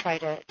encourage you to try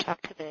to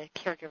talk to the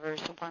caregivers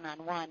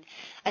one-on-one.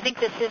 I think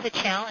this is a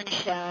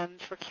challenge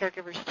for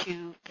caregivers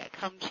to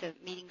come to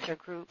meetings or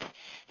groups.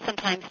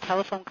 Sometimes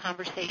telephone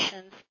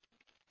conversations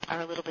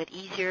are a little bit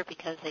easier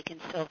because they can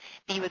still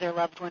be with their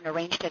loved one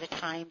arranged at a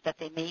time that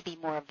they may be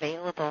more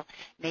available,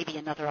 maybe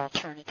another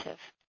alternative.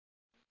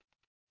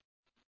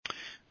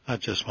 I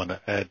just want to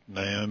add,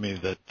 Naomi,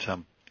 that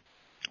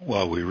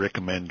while we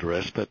recommend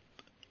respite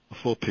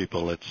for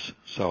people, it's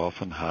so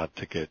often hard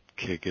to get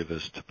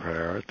caregivers to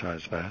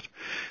prioritize that.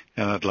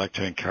 And I'd like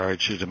to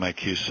encourage you to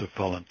make use of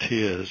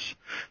volunteers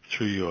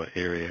through your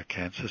area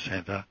cancer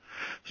centre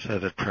so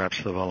that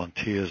perhaps the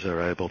volunteers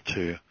are able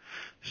to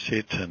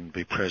sit and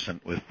be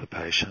present with the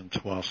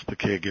patient whilst the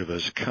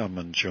caregivers come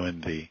and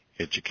join the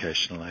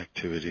educational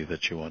activity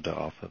that you want to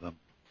offer them.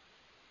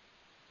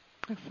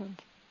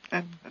 Excellent.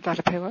 And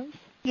Dr. Palos?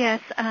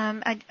 Yes,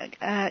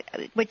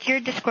 what you're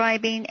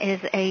describing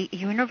is a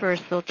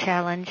universal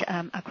challenge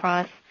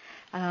across,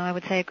 I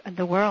would say,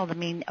 the world. I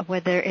mean,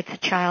 whether it's a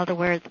child or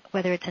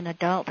whether it's an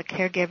adult, the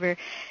caregiver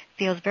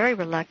feels very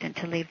reluctant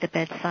to leave the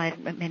bedside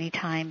many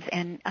times.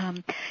 And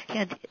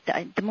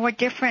the more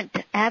different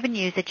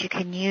avenues that you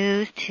can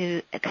use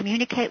to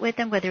communicate with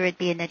them, whether it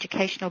be an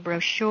educational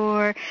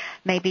brochure,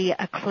 maybe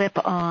a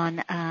clip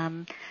on,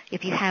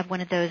 if you have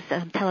one of those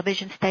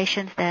television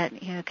stations that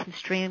can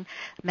stream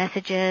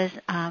messages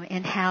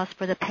in-house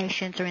for the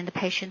patients or in the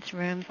patient's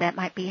rooms, that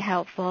might be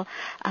helpful.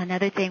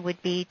 Another thing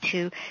would be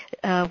to,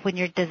 when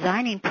you're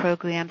designing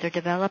programs or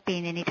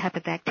developing any type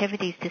of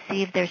activities, to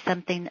see if there's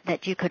something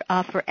that you could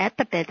offer at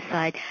the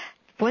bedside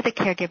for the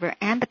caregiver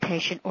and the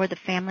patient or the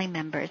family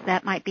members.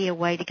 That might be a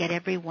way to get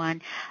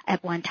everyone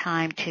at one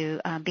time to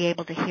be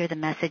able to hear the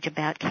message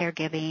about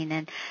caregiving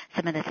and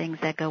some of the things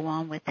that go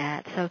on with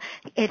that. So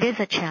it is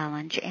a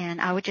challenge,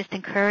 and I would just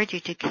encourage you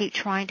to keep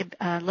trying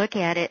to look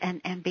at it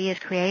and be as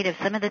creative.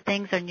 Some of the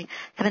things are new,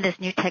 some of this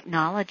new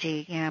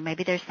technology.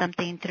 Maybe there's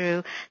something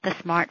through the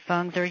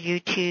smartphones or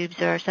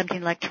YouTubes or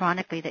something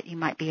electronically that you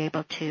might be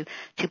able to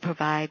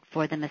provide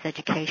for them as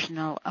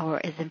educational or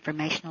as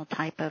informational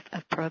type of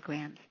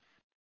programs.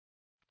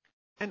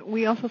 And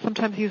we also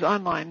sometimes use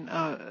online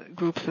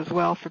groups as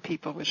well for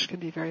people, which can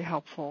be very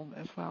helpful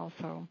as well.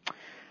 So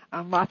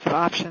lots of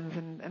options,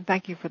 and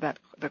thank you for the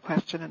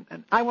question.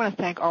 And I want to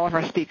thank all of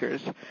our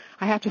speakers.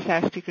 I have to say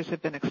our speakers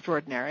have been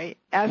extraordinary,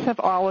 as have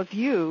all of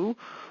you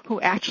who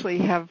actually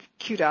have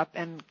queued up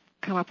and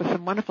come up with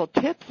some wonderful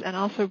tips and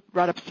also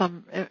brought up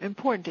some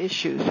important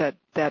issues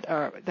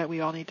that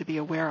we all need to be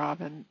aware of,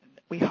 and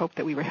we hope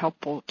that we were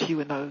helpful to you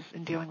in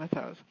dealing with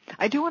those.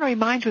 I do want to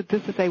remind you that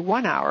this is a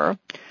 1-hour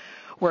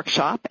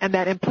workshop, and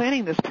that in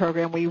planning this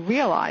program, we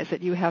realize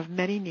that you have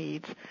many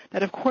needs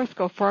that, of course,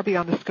 go far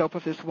beyond the scope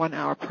of this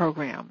 1-hour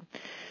program.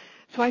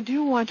 So I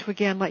do want to,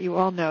 again, let you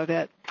all know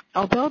that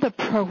although the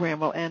program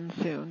will end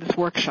soon, this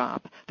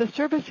workshop, the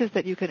services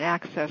that you can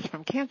access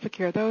from Cancer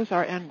Care, those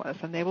are endless,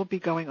 and they will be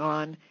going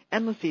on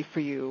endlessly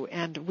for you.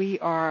 And we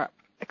are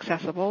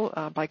accessible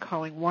by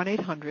calling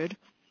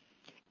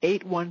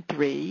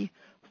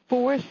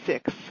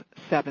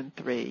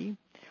 1-800-813-4673.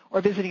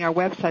 or visiting our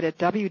website at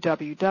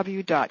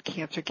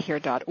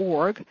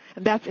www.cancercare.org,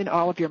 and that's in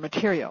all of your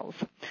materials.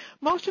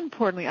 Most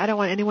importantly, I don't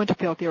want anyone to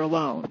feel they're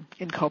alone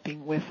in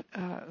coping with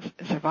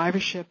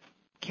survivorship,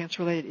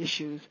 cancer-related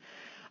issues,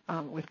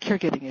 with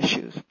caregiving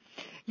issues.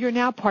 You're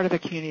now part of a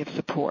community of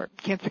support.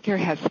 Cancer Care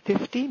has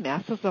 50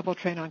 master's level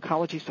trained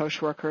oncology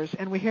social workers,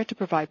 and we're here to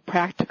provide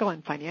practical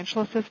and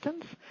financial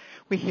assistance.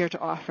 We're here to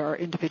offer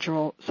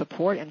individual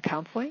support and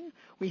counseling.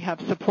 We have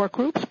support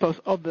groups, both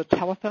over the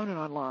telephone and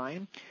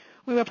online.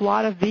 We have a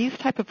lot of these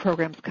type of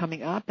programs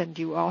coming up, and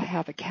you all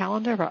have a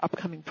calendar of our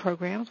upcoming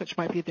programs, which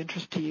might be of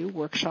interest to you,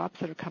 workshops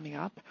that are coming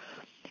up.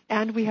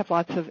 And we have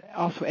lots of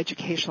also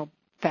educational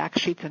fact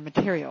sheets and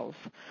materials.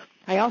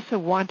 I also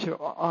want to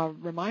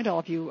remind all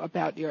of you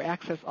about your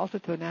access also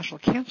to the National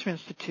Cancer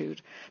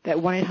Institute. That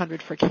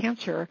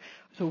 1-800-for-CANCER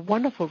is a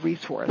wonderful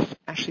resource,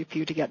 actually, for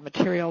you to get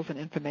materials and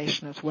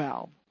information as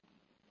well.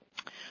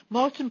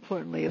 Most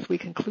importantly, as we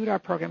conclude our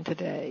program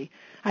today,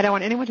 I don't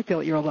want anyone to feel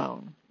that you're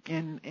alone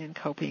in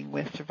coping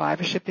with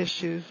survivorship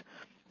issues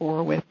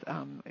or with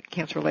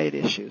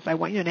cancer-related issues. I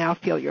want you to now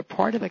feel you're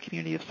part of a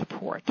community of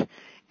support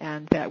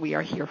and that we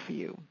are here for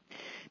you.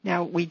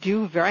 Now, we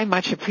do very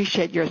much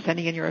appreciate your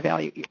sending in your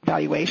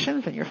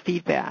evaluations and your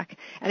feedback.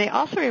 And I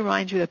also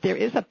remind you that there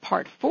is a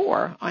Part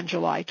 4 on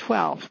July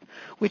 12th,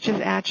 which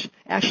is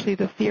actually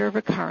the fear of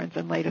recurrence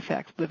and late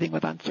effects, living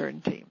with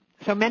uncertainty.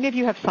 So many of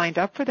you have signed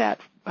up for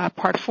that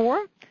Part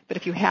 4, but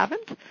if you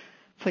haven't,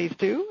 please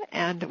do.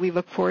 And we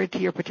look forward to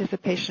your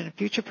participation in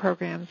future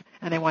programs,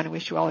 and I want to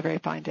wish you all a very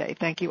fine day.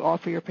 Thank you all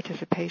for your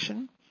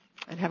participation,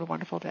 and have a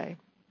wonderful day.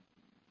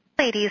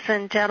 Ladies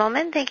and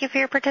gentlemen, thank you for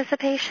your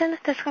participation.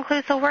 This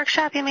concludes the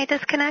workshop. You may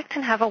disconnect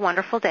and have a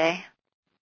wonderful day.